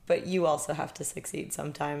succeed, but you also have to succeed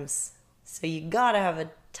sometimes. So you gotta have a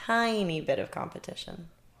tiny bit of competition.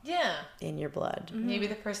 Yeah. In your blood. Maybe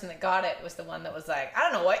the person that got it was the one that was like, I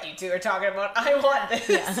don't know what you two are talking about. I want this.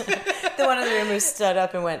 Yeah. The one in the room who stood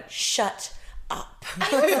up and went, shut up.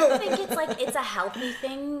 I also think it's a healthy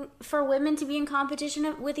thing for women to be in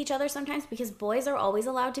competition with each other sometimes, because boys are always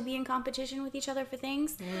allowed to be in competition with each other for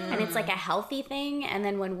things. And it's like a healthy thing. And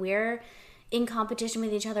then when we're in competition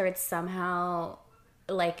with each other, it's somehow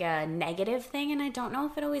like a negative thing, and I don't know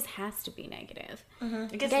if it always has to be negative.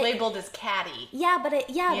 It gets labeled as catty. Yeah, but but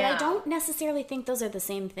I don't necessarily think those are the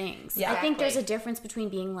same things. Yeah. I think there's a Exactly. difference between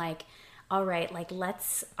being like, all right, like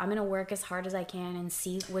I'm gonna work as hard as I can and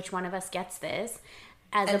see which one of us gets this,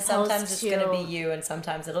 as And opposed sometimes it's to, gonna be you, and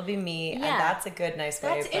sometimes it'll be me, and Yeah. that's a good, nice way.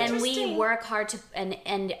 That's But and we Interesting. work hard to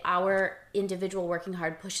and our individual working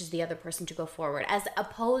hard pushes the other person to go forward, as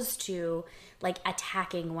opposed to like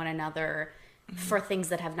attacking one another for things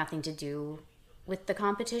that have nothing to do with the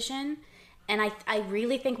competition. And I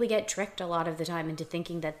really think we get tricked a lot of the time into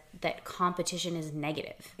thinking that competition is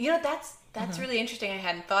negative. You know, that's really interesting. I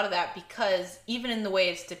hadn't thought of that, because even in the way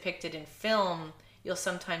it's depicted in film, you'll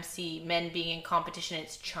sometimes see men being in competition.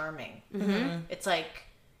 It's charming. It's like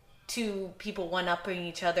two people one-upping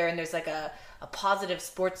each other, and there's like a positive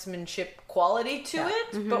sportsmanship quality to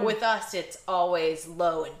it. But with us, it's always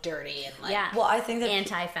low and dirty and like, well, I think that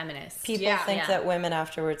Anti-feminist. people think that women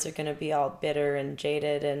afterwards are going to be all bitter and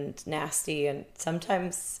jaded and nasty, and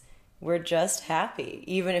sometimes we're just happy,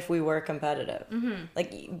 even if we were competitive.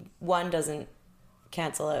 Like, one doesn't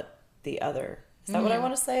cancel out the other. Is that what I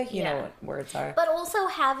want to say? You know what words are. But also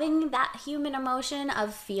having that human emotion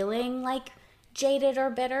of feeling like jaded or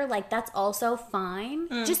bitter, like that's also fine.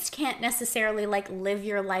 Just can't necessarily like live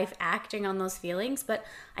your life acting on those feelings. But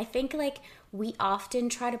I think like we often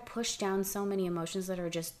try to push down so many emotions that are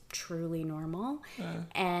just truly normal,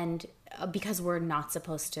 and because we're not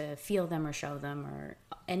supposed to feel them or show them or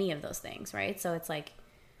any of those things, right? So it's like,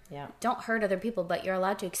 don't hurt other people, but you're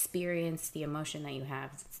allowed to experience the emotion that you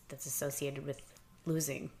have that's associated with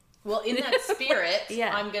losing. Well, in that spirit,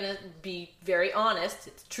 Yeah. I'm going to be very honest.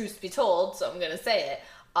 It's truth be told, so I'm going to say it.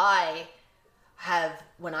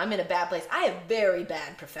 When I'm in a bad place, I have very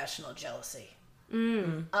bad professional jealousy.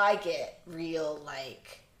 I get real,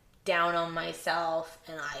 like, down on myself,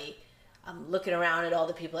 and I'm looking around at all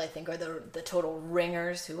the people I think are the total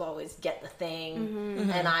ringers who always get the thing.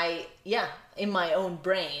 And in my own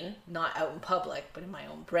brain, not out in public, but in my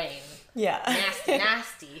own brain,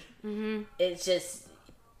 nasty. It's just...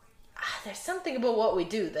 there's something about what we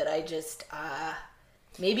do that I just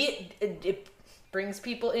maybe it brings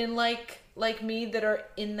people in like me that are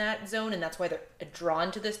in that zone, and that's why they're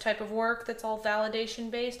drawn to this type of work that's all validation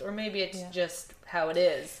based, or maybe it's just how it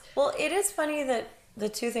is. Well, it is funny that the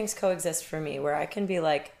two things coexist for me, where I can be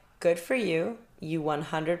like, good for you, you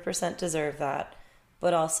 100% deserve that,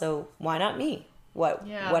 but also, why not me? What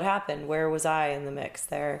happened? Where was I in the mix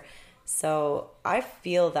there? So I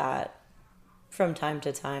feel that from time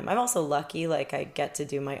to time. I'm also lucky, like, I get to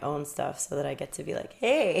do my own stuff so that I get to be like,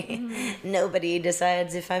 hey, nobody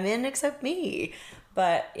decides if I'm in except me.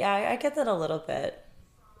 But yeah, I get that a little bit.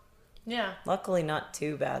 Yeah. Luckily, not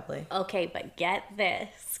too badly. Okay, but get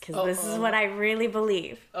this, because this is what I really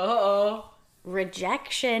believe.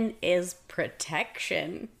 Rejection is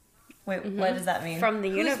protection. Wait, what does that mean? From the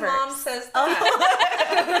universe. Whose mom says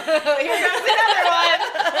that? Here comes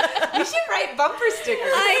another one. You should write bumper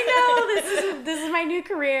stickers. I know, this is my new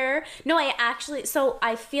career. No,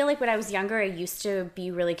 I feel like when I was younger, I used to be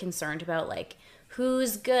really concerned about like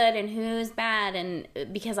who's good and who's bad, and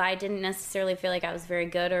because I didn't necessarily feel like I was very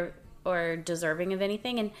good or deserving of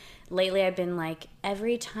anything. And lately I've been like,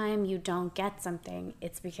 every time you don't get something,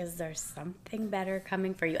 it's because there's something better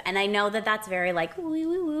coming for you. And I know that that's very like woo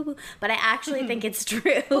woo woo woo, but I actually think it's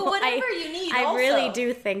true. But whatever you need, I also. really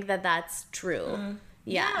do think that that's true.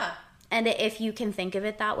 Yeah. And if you can think of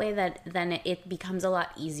it that way, then it becomes a lot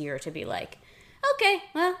easier to be like, okay,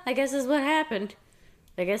 well, I guess this is what happened.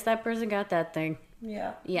 I guess that person got that thing.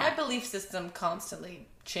 Yeah. Yeah. My belief system constantly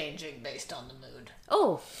changing based on the mood.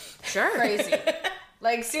 Oh, sure. Crazy.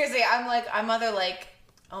 Like, seriously, I'm either like,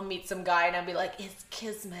 I'll meet some guy and I'll be like, it's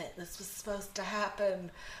kismet. This was supposed to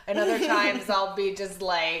happen. And other times I'll be just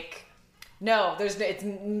like, no, it's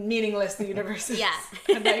meaningless. The universe is Yeah.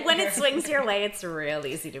 a nightmare. When it swings your way, it's real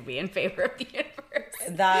easy to be in favor of the universe.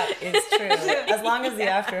 That is true. As long as the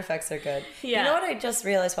after effects are good. Yeah. You know what I just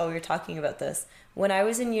realized while we were talking about this? When I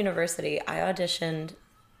was in university, I auditioned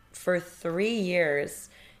for 3 years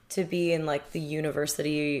to be in like the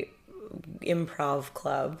university improv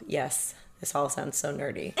club. Yes, this all sounds so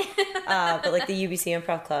nerdy. But like the UBC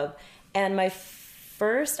improv club. And I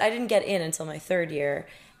didn't get in until my 3rd year.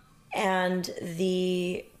 And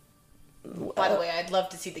By the way, I'd love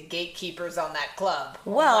to see the gatekeepers on that club.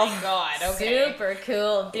 Well, Oh my God, okay. Super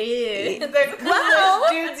cool dude. The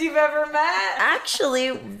coolest dudes you've ever met.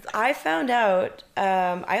 actually, I found out,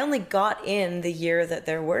 I only got in the year that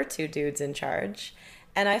there were 2 dudes in charge.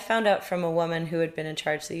 And I found out from a woman who had been in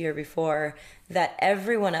charge the year before that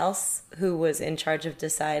everyone else who was in charge of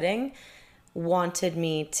deciding wanted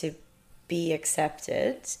me to be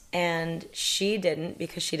accepted, and she didn't,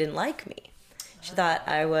 because she didn't like me. She thought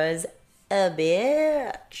I was a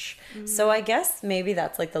bitch. So I guess maybe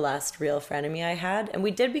that's like the last real frenemy I had. And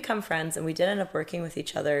we did become friends, and we did end up working with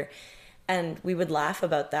each other, and we would laugh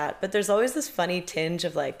about that. But there's always this funny tinge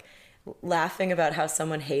of like laughing about how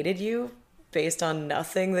someone hated you based on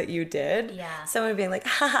nothing that you did. Yeah. Someone being like,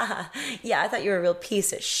 ha ha ha, yeah, I thought you were a real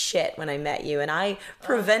piece of shit when I met you, and I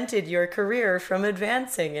prevented your career from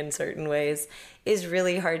advancing in certain ways, is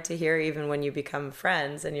really hard to hear even when you become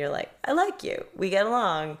friends and you're like, I like you, we get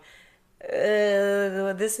along.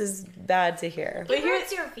 This is bad to hear. But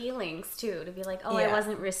hurts your feelings too, to be like, oh, I Yeah.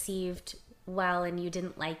 wasn't received well and you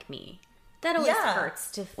didn't like me. That always hurts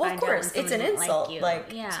to find Well, of course, out when it's an someone didn't insult. like you.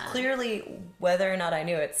 Like, yeah. clearly, whether or not I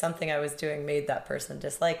knew it, something I was doing made that person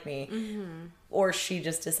dislike me, or she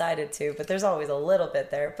just decided to. But there's always a little bit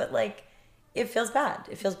there. But like, it feels bad.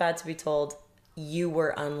 It feels bad to be told you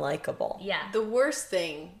were unlikable. Yeah. The worst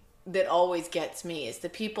thing that always gets me is the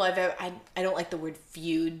people I've ever... I don't like the word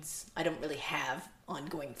feuds. I don't really have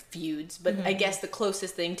ongoing feuds. But I guess the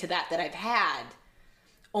closest thing to that I've had,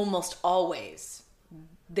 almost always...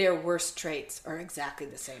 their worst traits are exactly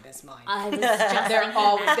the same as mine. I was just they're me.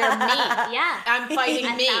 Yeah. I'm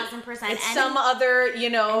fighting me. 1,000%. It's some other,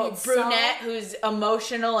 and it's brunette who's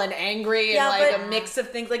emotional and angry Yeah, and like but- a mix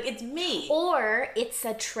of things. Like, it's me. Or it's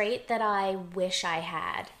a trait that I wish I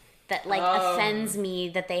had that like offends me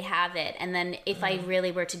that they have it. And then if I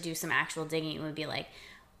really were to do some actual digging, it would be like,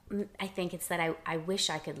 I think it's that I wish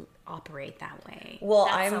I could operate that way. Well,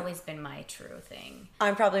 That's always been my true thing.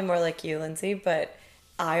 I'm probably more like you, Lindsay, but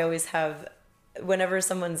I always have, whenever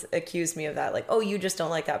someone's accused me of that, like, oh, you just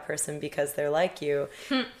don't like that person because they're like you,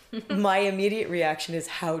 my immediate reaction is,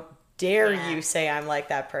 how dare you say I'm like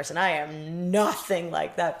that person? I am nothing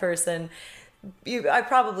like that person. I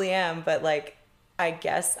probably am, but like, I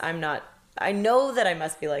guess I'm not. I know that I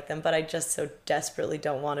must be like them, but I just so desperately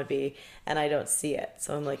don't want to be, and I don't see it.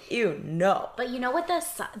 So I'm like, ew, no. But you know what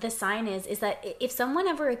the sign is that if someone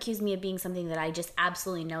ever accused me of being something that I just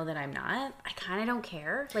absolutely know that I'm not, I kind of don't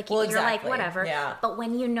care. Like, Well, you're like, exactly. whatever. Yeah. But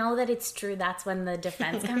when you know that it's true, that's when the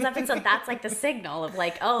defense comes up. And so that's like the signal of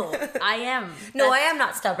like, oh, I am. No, I am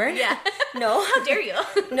not stubborn. Yeah. No. How dare you?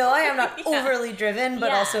 No, I am not overly driven,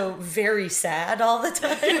 but Yeah. also very sad all the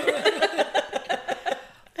time.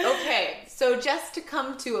 So just to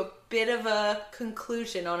come to a bit of a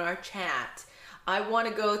conclusion on our chat, I want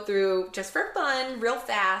to go through, just for fun, real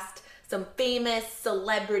fast, some famous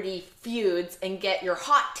celebrity feuds and get your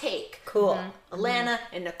hot take. Cool. Alana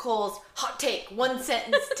and Nicole's hot take, one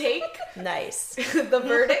sentence take. Nice. The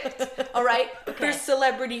verdict. All right. Here's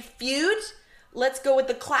celebrity feud. Let's go with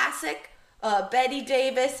the classic, Betty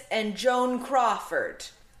Davis and Joan Crawford.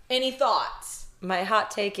 Any thoughts? My hot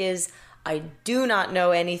take is I do not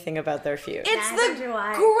know anything about their feud. It's Neither the do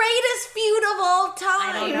I. greatest feud of all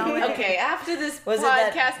time. I don't know. Okay, after this Was it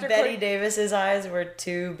podcast that Betty Davis's eyes were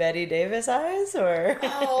two Betty Davis eyes, or?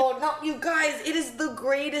 Oh, no, you guys, it is the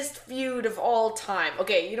greatest feud of all time.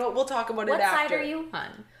 Okay, you know what? We'll talk about What it after. side are you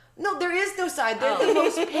on? No, there is no side. They're the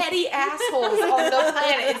most petty assholes on the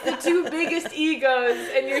planet. It's the two biggest egos,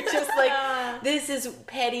 and you're just like, this is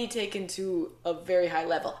petty taken to a very high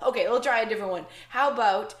level. Okay, we'll try a different one. How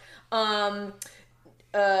about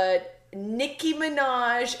Nicki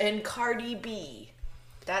Minaj and Cardi B?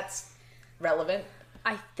 That's relevant.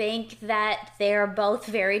 I think that they're both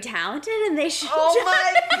very talented and they should Oh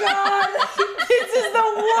my god! This is the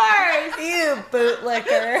worst! You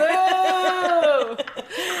bootlicker. Boo!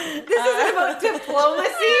 This isn't about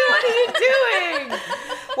diplomacy. What are you doing?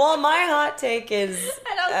 Well, my hot take is...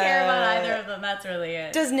 I don't care about either of them. That's really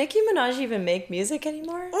it. Does Nicki Minaj even make music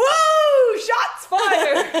anymore? Woo! Shots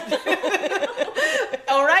fired!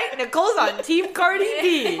 All right, Nicole's on Team Cardi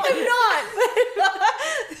B. I'm not.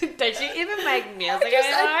 Does she even make music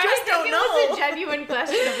I just don't It know. was a genuine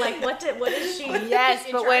question of like, what is she? Yes,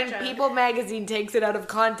 in but when charge of? People magazine takes it out of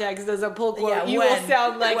context as a pull quote, Yeah, you when- will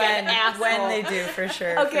sound like when, an asshole. When they do, for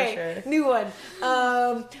sure. Okay, For sure. new one.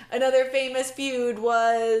 Another famous feud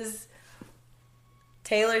was...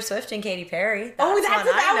 Taylor Swift and Katy Perry. that was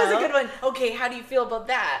know. a good one. Okay, how do you feel about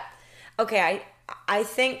that? Okay, I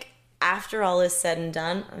think after all is said and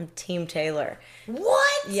done, I'm Team Taylor.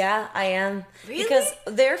 What? Yeah, I am. Really? Because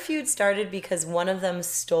their feud started because one of them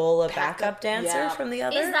stole a Backup, backup dancer yeah. from the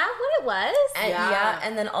other. Is that what it was? And, Yeah. yeah,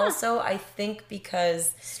 and then also I think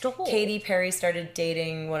because Stole. Katy Perry started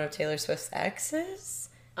dating one of Taylor Swift's exes,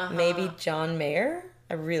 maybe John Mayer.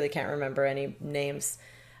 I really can't remember any names.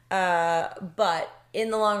 But in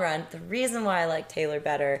the long run, the reason why I like Taylor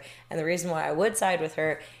better and the reason why I would side with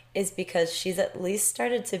her is because she's at least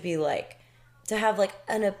started to be like, to have like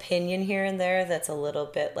an opinion here and there that's a little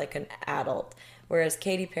bit like an adult. Whereas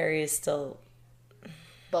Katy Perry is still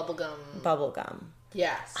bubblegum.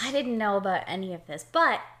 Yes. I didn't know about any of this,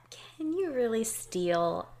 but can you really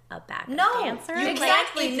steal a backup dancer? You Like, can't.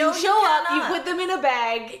 If No, you you show up, cannot. you put them in a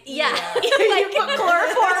bag. Yeah. You put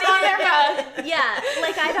chloroform on their mouth. Yeah,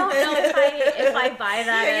 like I don't know if I buy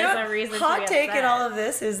that You know as what? a reason Hot to be take in upset. all of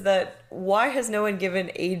this is that why has no one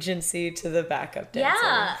given agency to the backup dancer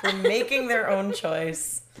Yeah. for making their own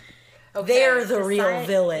choice? Okay. They're the real Society-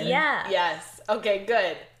 villain. Yeah. Yes. Okay,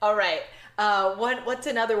 good. All right. What's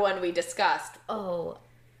another one we discussed? Oh,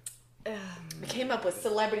 We came up with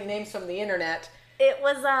celebrity names from the internet. it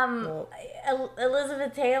was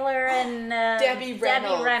Elizabeth Taylor and Debbie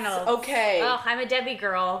Reynolds. Okay. Oh, I'm a Debbie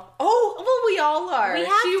girl. Oh, well, we all are. We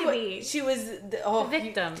have she to be. She was the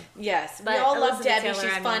Victim. Yes, we But all love Elizabeth Debbie. Taylor, She's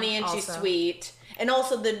I mean, funny and she's also. sweet. And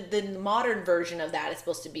also the modern version of that is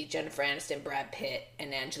supposed to be Jennifer Aniston, Brad Pitt,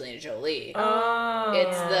 and Angelina Jolie. Oh.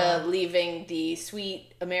 It's the leaving the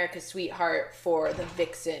America's sweetheart for the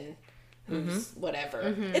vixen, who's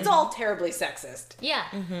whatever. It's all terribly sexist. Yeah.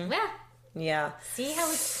 Yeah. Yeah. See how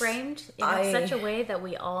it's framed in I- such a way that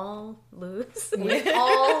we all lose? We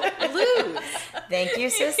all lose. Thank you,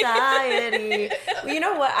 society. Well, you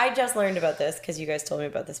know what? I just learned about this because you guys told me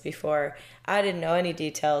about this before. I didn't know any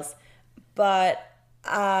details. But,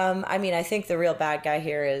 I mean, I think the real bad guy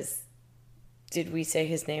here is, did we say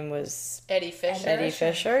his name was Eddie Fisher. Eddie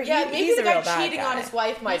Fisher? Yeah, maybe he's the a real guy bad cheating guy. on his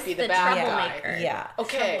wife might He's be the the bad troublemaker. guy. Yeah.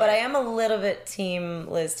 Okay. But I am a little bit team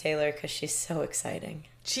Liz Taylor because she's so exciting.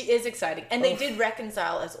 She is exciting. And they did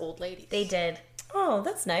reconcile as old ladies. They did. Oh,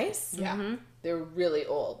 that's nice. Yeah. They were really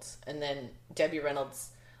old. And then Debbie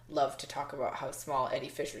Reynolds loved to talk about how small Eddie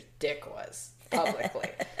Fisher's dick was publicly.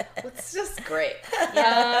 It's just great.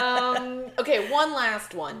 Okay, one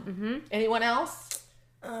last one. Anyone else?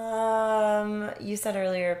 You said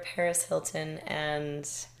earlier Paris Hilton and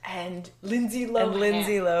Lindsay Lohan.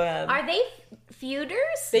 Lindsay Lohan. Are they feuders?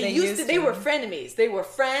 They used They to. were frenemies. They were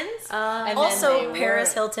friends. And then Also, they Paris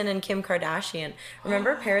were- Hilton and Kim Kardashian.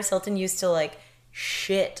 Remember, Paris Hilton used to like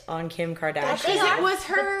shit on Kim Kardashian. They Because are- it was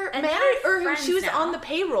her and marriage, they're or friends she was now. on the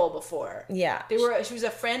payroll before. Yeah, She was a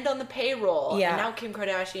friend on the payroll. Yeah. And now Kim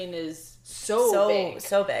Kardashian is so big.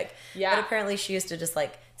 so big. Yeah. But apparently, she used to just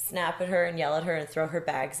like snap at her and yell at her and throw her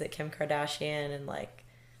bags at Kim Kardashian and like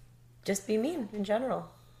just be mean in general.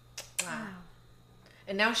 Wow.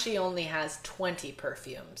 And now she only has 20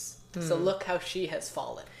 perfumes. So look how she has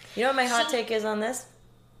fallen. You know what my hot take is on this?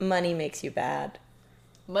 Money makes you bad.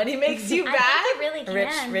 Money makes you I bad? think it really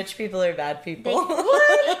can. Rich people are bad people.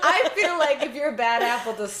 What? I feel like if you're a bad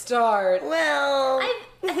apple to start. Well, I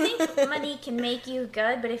think money can make you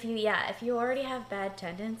good, but if you already have bad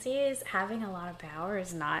tendencies, having a lot of power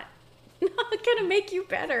is not gonna make you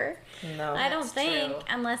better. no. I don't That's think, true.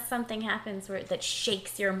 unless something happens that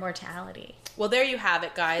shakes your mortality. Well, there you have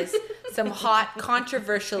it, guys. Some hot,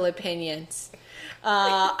 controversial opinions.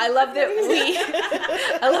 I love that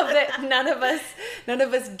none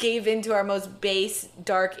of us gave into our most base,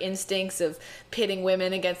 dark instincts of pitting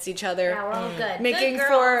women against each other. Yeah, we're all good. Making good for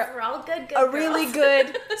girls. We're all good a girls. really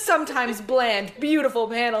good, sometimes bland, beautiful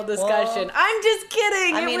panel discussion. Well, I'm just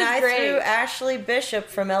kidding. I mean, was I great. threw Ashley Bishop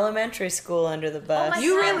from elementary school under the bus. my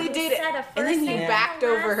You God, really you did it, said a and then first you name backed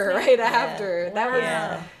and a over her last right name. after. That was.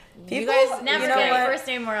 Yeah. You People, guys Never you know get a what? first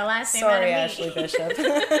name or a last name Sorry, out of me. Ashley Bishop.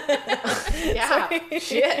 Yeah.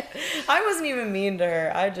 Shit. I wasn't even mean to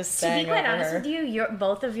her. I just To sang be quite over honest her. with you,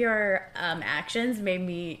 both of your actions made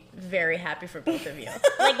me very happy for both of you.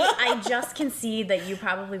 Like, I just can see that you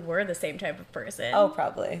probably were the same type of person. Oh,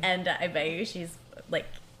 probably. And I bet you she's like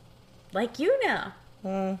you now.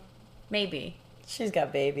 Maybe. She's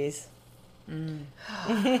got babies. You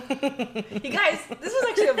guys, this was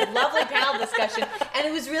actually a lovely panel discussion, and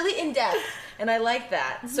it was really in depth, and I like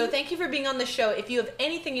that. So thank you for being on the show. If you have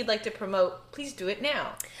anything you'd like to promote, please do it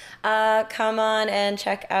now. Come on and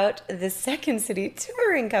check out the Second City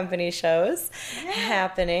Touring Company shows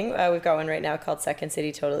happening. We've got one right now called Second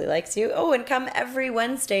City Totally Likes You. Oh, and come every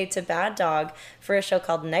Wednesday to Bad Dog for a show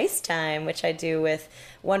called Nice Time, which I do with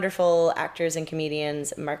wonderful actors and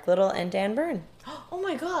comedians Mark Little and Dan Byrne. Oh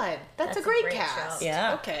my God, that's a a great great cast. show.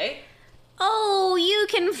 Yeah. Okay. Oh, you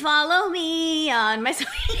can follow me on my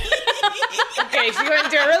Okay, she went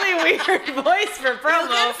into a really weird voice for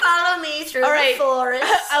promo. follow me through All right. forest.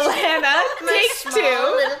 Alana, take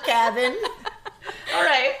two. cabin. All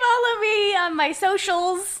right. Follow me on my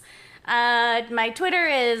socials. My Twitter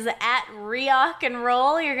is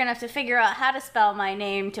 @ReOckandRoll. You're gonna have to figure out how to spell my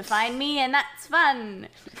name to find me, and that's fun.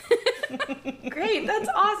 Great. That's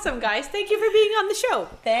awesome, guys. Thank you for being on the show.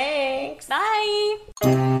 Thanks. Bye.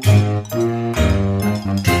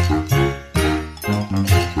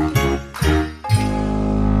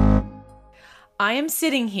 I am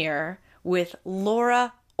sitting here with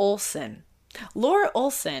Laura Olson. Laura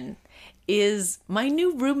Olson is my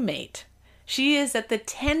new roommate. She is at the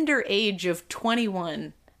tender age of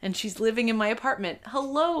 21, and she's living in my apartment.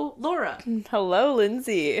 Hello, Laura. Hello,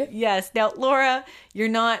 Lindsay. Yes. Now, Laura, you're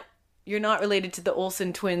not related to the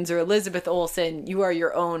Olsen twins or Elizabeth Olsen. You are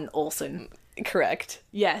your own Olsen. Correct.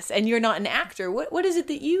 Yes, and you're not an actor. What is it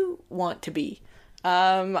that you want to be?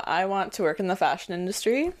 I want to work in the fashion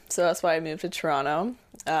industry, so that's why I moved to Toronto.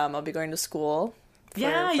 I'll be going to school.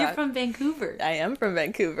 You're from Vancouver. I am from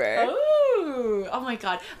Vancouver. Oh my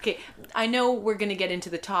God. Okay, I know we're going to get into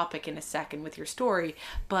the topic in a second with your story,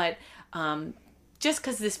 but just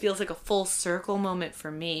because this feels like a full circle moment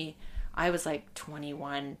for me, I was like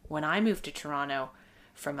 21 when I moved to Toronto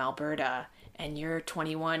from Alberta, and you're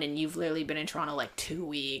 21 and you've literally been in Toronto like 2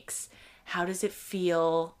 weeks. How does it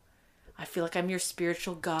feel? I feel like I'm your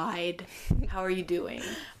spiritual guide. How are you doing?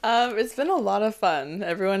 It's been a lot of fun.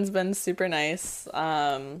 Everyone's been super nice.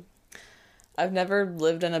 I've never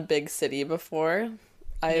lived in a big city before.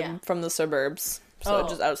 I'm from the suburbs, so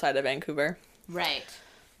just outside of Vancouver. Right.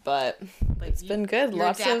 But it's been good. You're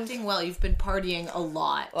adapting well. You've been partying a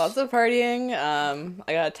lot. Lots of partying.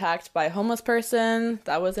 I got attacked by a homeless person.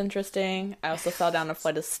 That was interesting. I also fell down a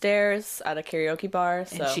flight of stairs at a karaoke bar.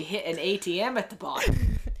 So And she hit an ATM at the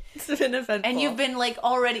bottom. it's been eventful. And you've been like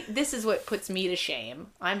already, this is what puts me to shame.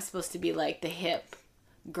 I'm supposed to be like the hip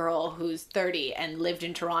girl who's 30 and lived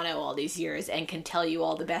in Toronto all these years and can tell you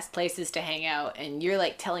all the best places to hang out. And you're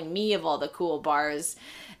like telling me of all the cool bars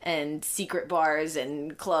and secret bars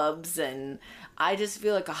and clubs. And I just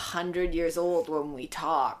feel like 100 years old when we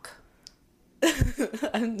talk.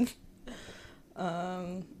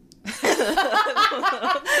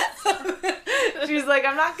 She's like,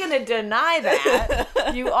 I'm not going to deny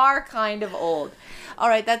that. You are kind of old. All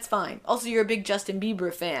right, that's fine. Also, you're a big Justin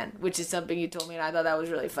Bieber fan, which is something you told me, and I thought that was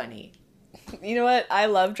really funny. You know what? I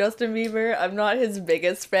love Justin Bieber. I'm not his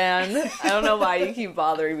biggest fan. I don't know why you keep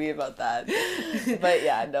bothering me about that. But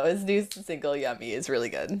yeah, no, his new single, Yummy, is really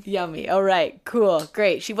good. Yummy. All right, cool,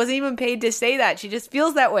 great. She wasn't even paid to say that. She just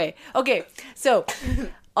feels that way. Okay, so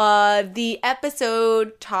the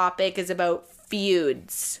episode topic is about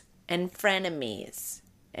feuds and frenemies.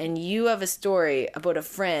 And you have a story about a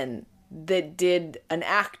friend that did an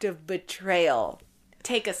act of betrayal.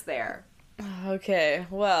 Take us there. Okay,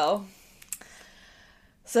 well,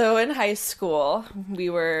 so in high school, we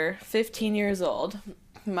were 15 years old.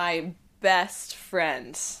 My best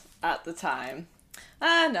friend at the time.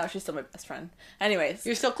 No, she's still my best friend. Anyways.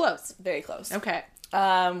 You're still close. Very close. Okay.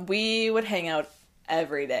 We would hang out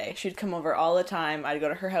every day. She'd come over all the time. I'd go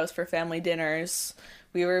to her house for family dinners.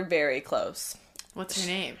 We were very close. What's her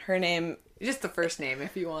name? Her name Just the first name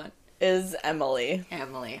if you want. is Emily.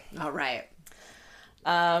 Emily. All right.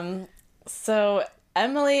 So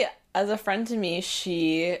Emily, as a friend to me,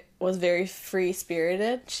 she was very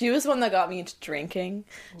free-spirited. She was one that got me into drinking.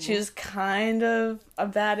 She was kind of a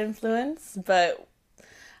bad influence, but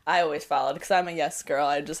I always followed because I'm a yes girl.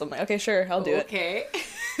 I'm like, okay, sure, I'll do it. Okay.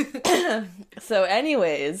 So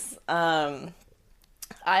anyways, I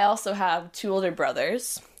also have 2 older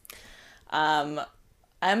brothers.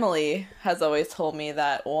 Emily has always told me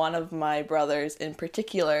that one of my brothers in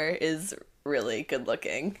particular is really good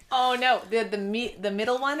looking. Oh no, the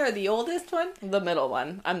middle one or the oldest one? The middle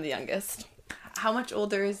one. I'm the youngest. How much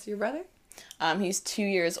older is your brother? He's 2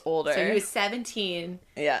 years older. So he was 17.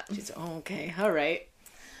 Yeah. She's okay. All right.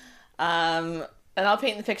 And I'll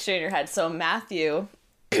paint the picture in your head. So Matthew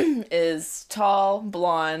is tall,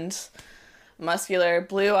 blonde, muscular,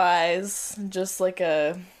 blue eyes, just like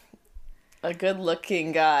a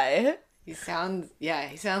good-looking guy. He sounds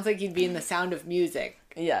like he'd be in The Sound of Music.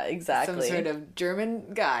 Yeah, exactly. Some sort of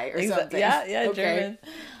German guy or something. Yeah, Okay.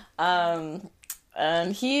 German.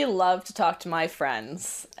 And he loved to talk to my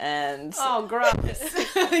friends, and Oh, gross.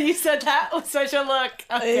 You said that with such a look.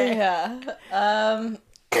 Okay. yeah.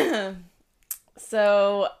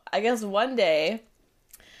 So I guess one day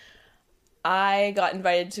I got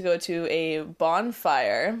invited to go to a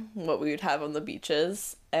bonfire, what we would have on the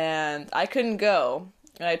beaches, and I couldn't go.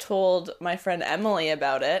 And I told my friend Emily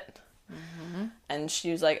about it, and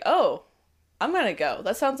she was like, "Oh, I'm gonna go.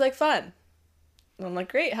 That sounds like fun." And I'm like,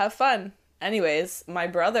 "Great, have fun." Anyways, my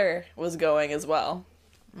brother was going as well.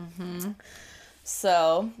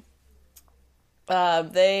 So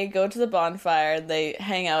they go to the bonfire. They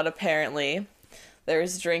hang out, apparently.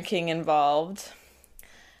 There's drinking involved.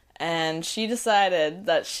 And she decided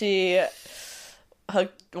that she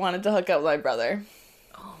wanted to hook up with my brother.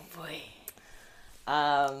 Oh, boy.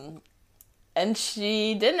 And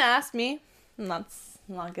she didn't ask me. And that's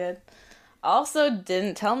not good. Also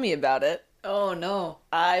didn't tell me about it. Oh, no.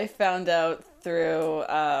 I found out through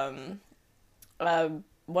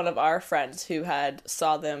one of our friends who had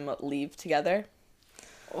saw them leave together.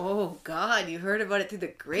 Oh, God. You heard about it through the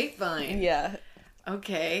grapevine. Yeah,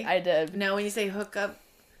 Okay. I did. Now, when you say hook up,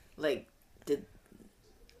 did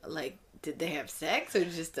they have sex or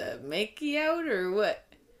just a makey out or what?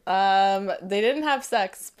 They didn't have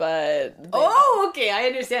sex, but Oh, okay. I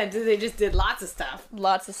understand. They just did lots of stuff.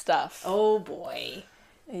 lots of stuff. Oh, boy.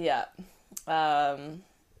 Yeah. And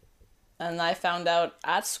I found out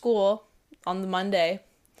at school on the Monday,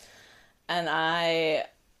 and I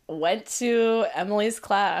went to Emily's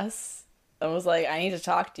class and was like, I need to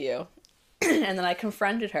talk to you. And then I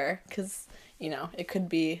confronted her because, it could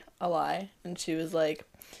be a lie. And she was like,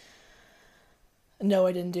 no,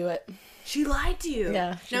 I didn't do it. She lied to you.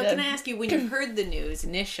 Yeah, she Now, did. can I ask you, when you heard the news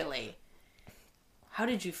initially, how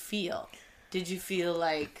did you feel? Did you feel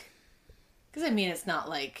like... Because, it's not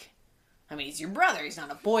like... he's your brother. He's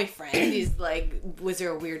not a boyfriend. He's like... Was there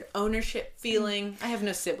a weird ownership feeling? I have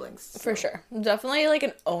no siblings. So. For sure. Definitely like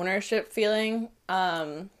an ownership feeling.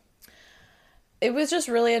 It was just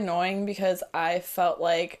really annoying because I felt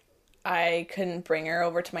like I couldn't bring her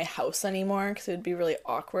over to my house anymore because it would be really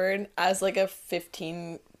awkward, as like a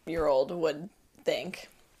 15-year-old would think.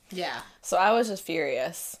 Yeah. So I was just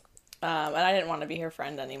furious. And I didn't want to be her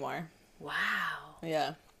friend anymore. Wow.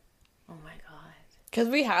 Yeah. Oh, my God. Because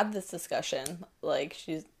we had this discussion. Like,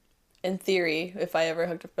 she's... In theory, if I ever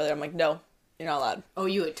hooked up with her, I'm like, no, you're not allowed. Oh,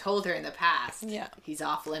 you had told her in the past. Yeah. He's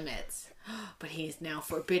off limits. But he's now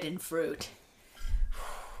forbidden fruit.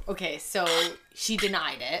 Okay, so she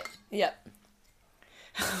denied it. Yep.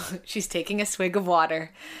 She's taking a swig of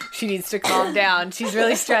water. She needs to calm down. She's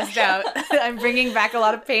really stressed out. I'm bringing back a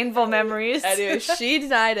lot of painful memories. Anyway, she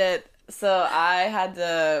denied it, so I had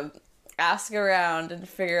to ask around and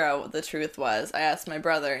figure out what the truth was. I asked my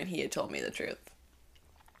brother, and he had told me the truth.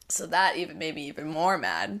 So that even made me even more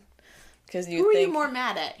mad. Because Who are you more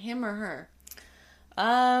mad at, him or her?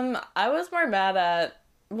 I was more mad at,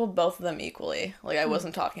 both of them equally. Like, I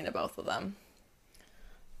wasn't talking to both of them.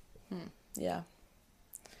 Yeah.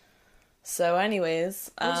 So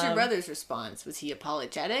anyways... What was your brother's response? Was he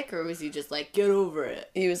apologetic, or was he just like, get over it?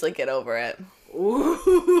 He was like, get over it.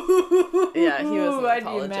 Ooh. Yeah, he was I'd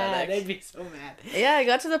apologetic. be mad. I'd be so mad. Yeah, it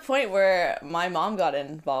got to the point where my mom got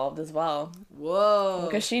involved as well. Whoa.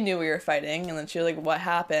 Because she knew we were fighting, and then she was like, what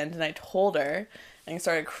happened? And I told her, and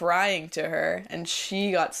started crying to her, and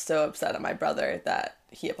she got so upset at my brother that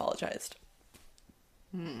he apologized.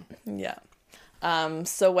 Yeah.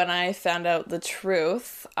 So when I found out the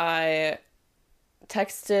truth, I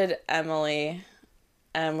texted Emily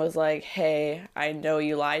and was like, hey, I know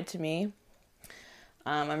you lied to me.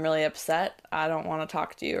 I'm really upset. I don't want to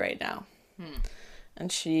talk to you right now.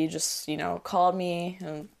 And she just, called me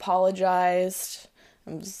and apologized.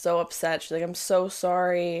 I'm so upset. She's like, I'm so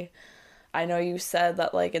sorry. I know you said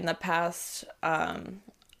that, like, in the past,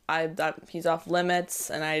 that he's off limits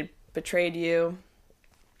and I betrayed you.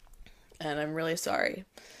 And I'm really sorry.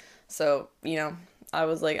 So, I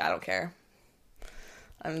was like, I don't care.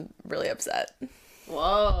 I'm really upset.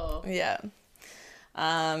 Whoa. Yeah.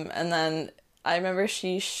 And then I remember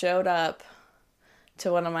she showed up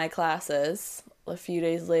to one of my classes a few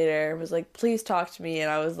days later, was like, please talk to me.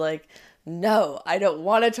 And I was like, no, I don't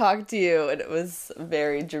want to talk to you. And it was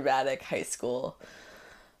very dramatic high school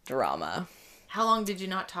drama. How long did you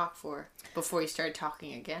not talk for before you started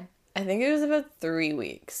talking again? I think it was about 3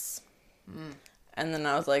 weeks. And then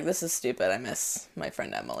I was like, this is stupid. I miss my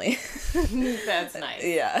friend Emily. That's nice.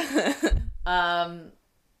 Yeah.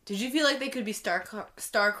 Did you feel like they could be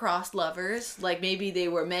star-crossed lovers? Like maybe they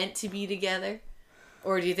were meant to be together?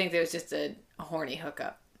 Or do you think there was just a horny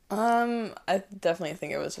hookup? I definitely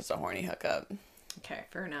think it was just a horny hookup. Okay,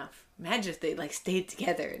 fair enough. Imagine if they like stayed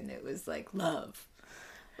together and it was like love.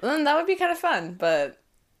 Well, then that would be kind of fun, but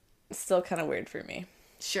still kind of weird for me.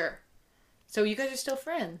 Sure. So you guys are still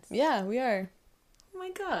friends? Yeah, we are. Oh my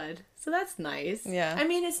god. So that's nice. Yeah. I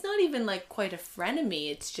mean, it's not even like quite a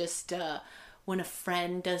frenemy. It's just when a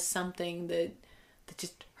friend does something that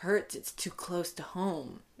just hurts, it's too close to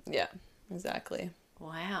home. Yeah, exactly.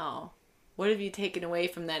 Wow. What have you taken away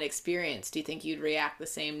from that experience? Do you think you'd react the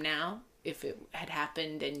same now if it had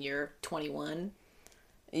happened and you're 21?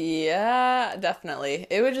 Yeah, definitely.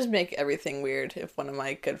 It would just make everything weird if one of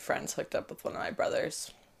my good friends hooked up with one of my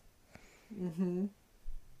brothers.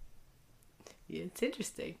 Yeah, it's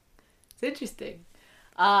interesting. It's interesting.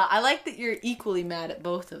 I like that you're equally mad at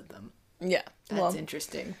both of them. Yeah. That's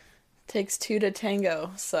interesting. Takes two to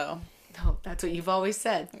tango, so. Oh, that's what you've always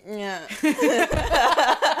said. Yeah.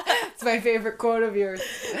 It's my favorite quote of yours.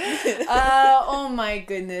 Oh my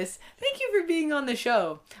goodness. Thank you for being on the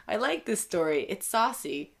show. I like this story. It's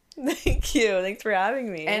saucy. Thank you. Thanks for having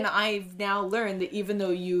me. And I've now learned that even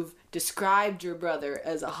though you've described your brother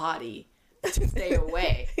as a hottie, to stay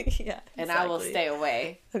away. Yeah, exactly. And I will stay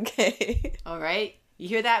away. Okay. All right? You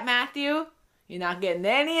hear that, Matthew? You're not getting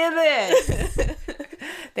any of this.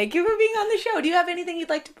 Thank you for being on the show. Do you have anything you'd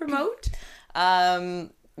like to promote?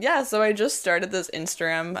 Yeah, so I just started this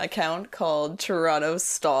Instagram account called Toronto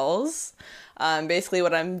Stalls. Basically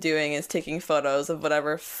what I'm doing is taking photos of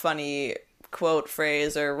whatever funny quote,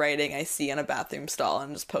 phrase, or writing I see in a bathroom stall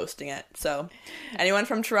and just posting it. So anyone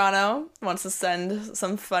from Toronto wants to send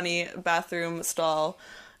some funny bathroom stall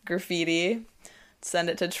graffiti, send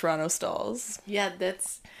it to Toronto Stalls. Yeah,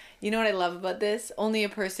 that's... You know what I love about this? Only a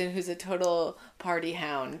person who's a total party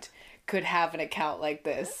hound could have an account like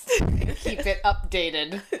this and keep it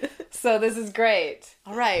updated. So this is great.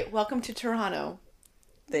 All right, welcome to Toronto.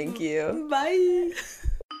 Thank you. Bye.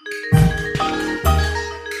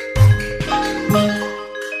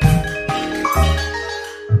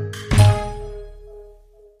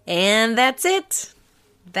 And that's it.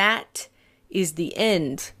 That is the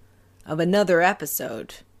end of another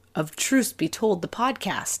episode of Truth Be Told, the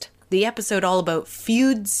podcast. The episode all about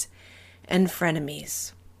feuds and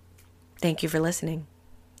frenemies. Thank you for listening.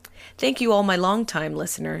 Thank you all my longtime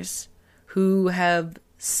listeners who have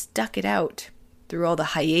stuck it out through all the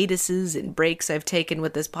hiatuses and breaks I've taken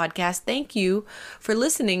with this podcast. Thank you for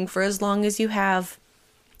listening for as long as you have,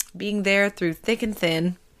 being there through thick and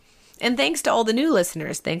thin. And thanks to all the new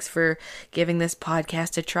listeners. Thanks for giving this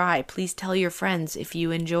podcast a try. Please tell your friends if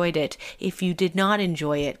you enjoyed it. If you did not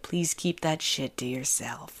enjoy it, please keep that shit to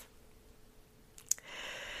yourself.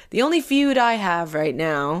 The only feud I have right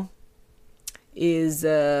now is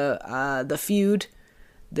the feud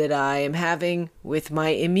that I am having with my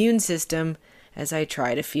immune system as I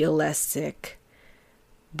try to feel less sick.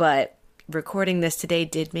 But recording this today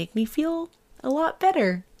did make me feel a lot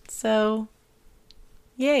better. So,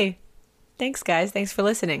 yay. Thanks, guys. Thanks for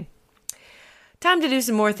listening. Time to do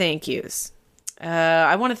some more thank yous.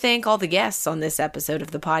 I want to thank all the guests on this episode of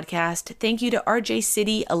the podcast. Thank you to RJ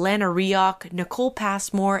City, Alana Rioch, Nicole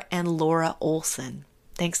Passmore, and Laura Olson.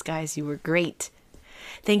 Thanks, guys. You were great.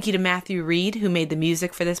 Thank you to Matthew Reed, who made the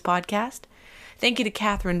music for this podcast. Thank you to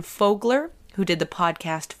Catherine Fogler, who did the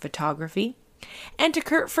podcast photography. And to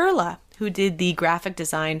Kurt Furla, who did the graphic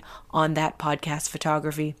design on that podcast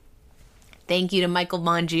photography. Thank you to Michael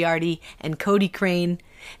Mongiardi and Cody Crane.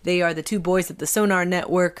 They are the two boys at the Sonar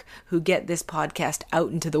Network who get this podcast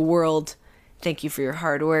out into the world. Thank you for your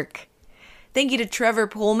hard work. Thank you to Trevor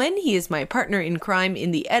Pullman. He is my partner in crime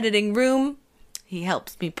in the editing room. He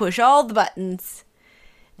helps me push all the buttons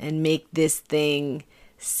and make this thing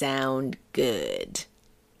sound good.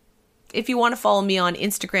 If you want to follow me on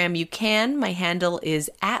Instagram, you can. My handle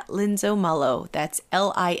is @LinzoMullo. That's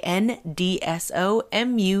LINDSOMULLO.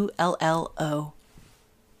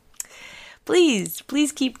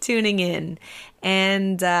 Please keep tuning in.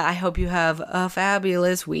 And I hope you have a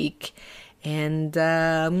fabulous week. And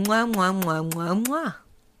mwah, mwah, mwah, mwah, mwah.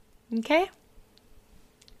 Okay?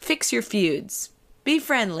 Fix your feuds. Be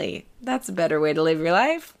friendly. That's a better way to live your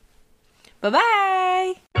life.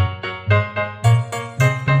 Bye-bye.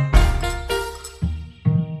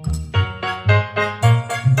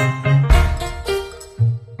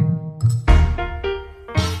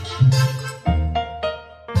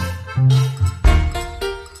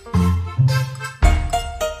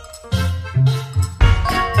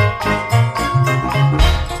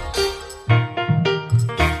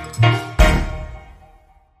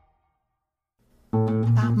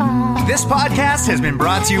 This podcast has been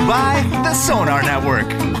brought to you by the Sonar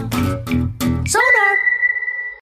Network.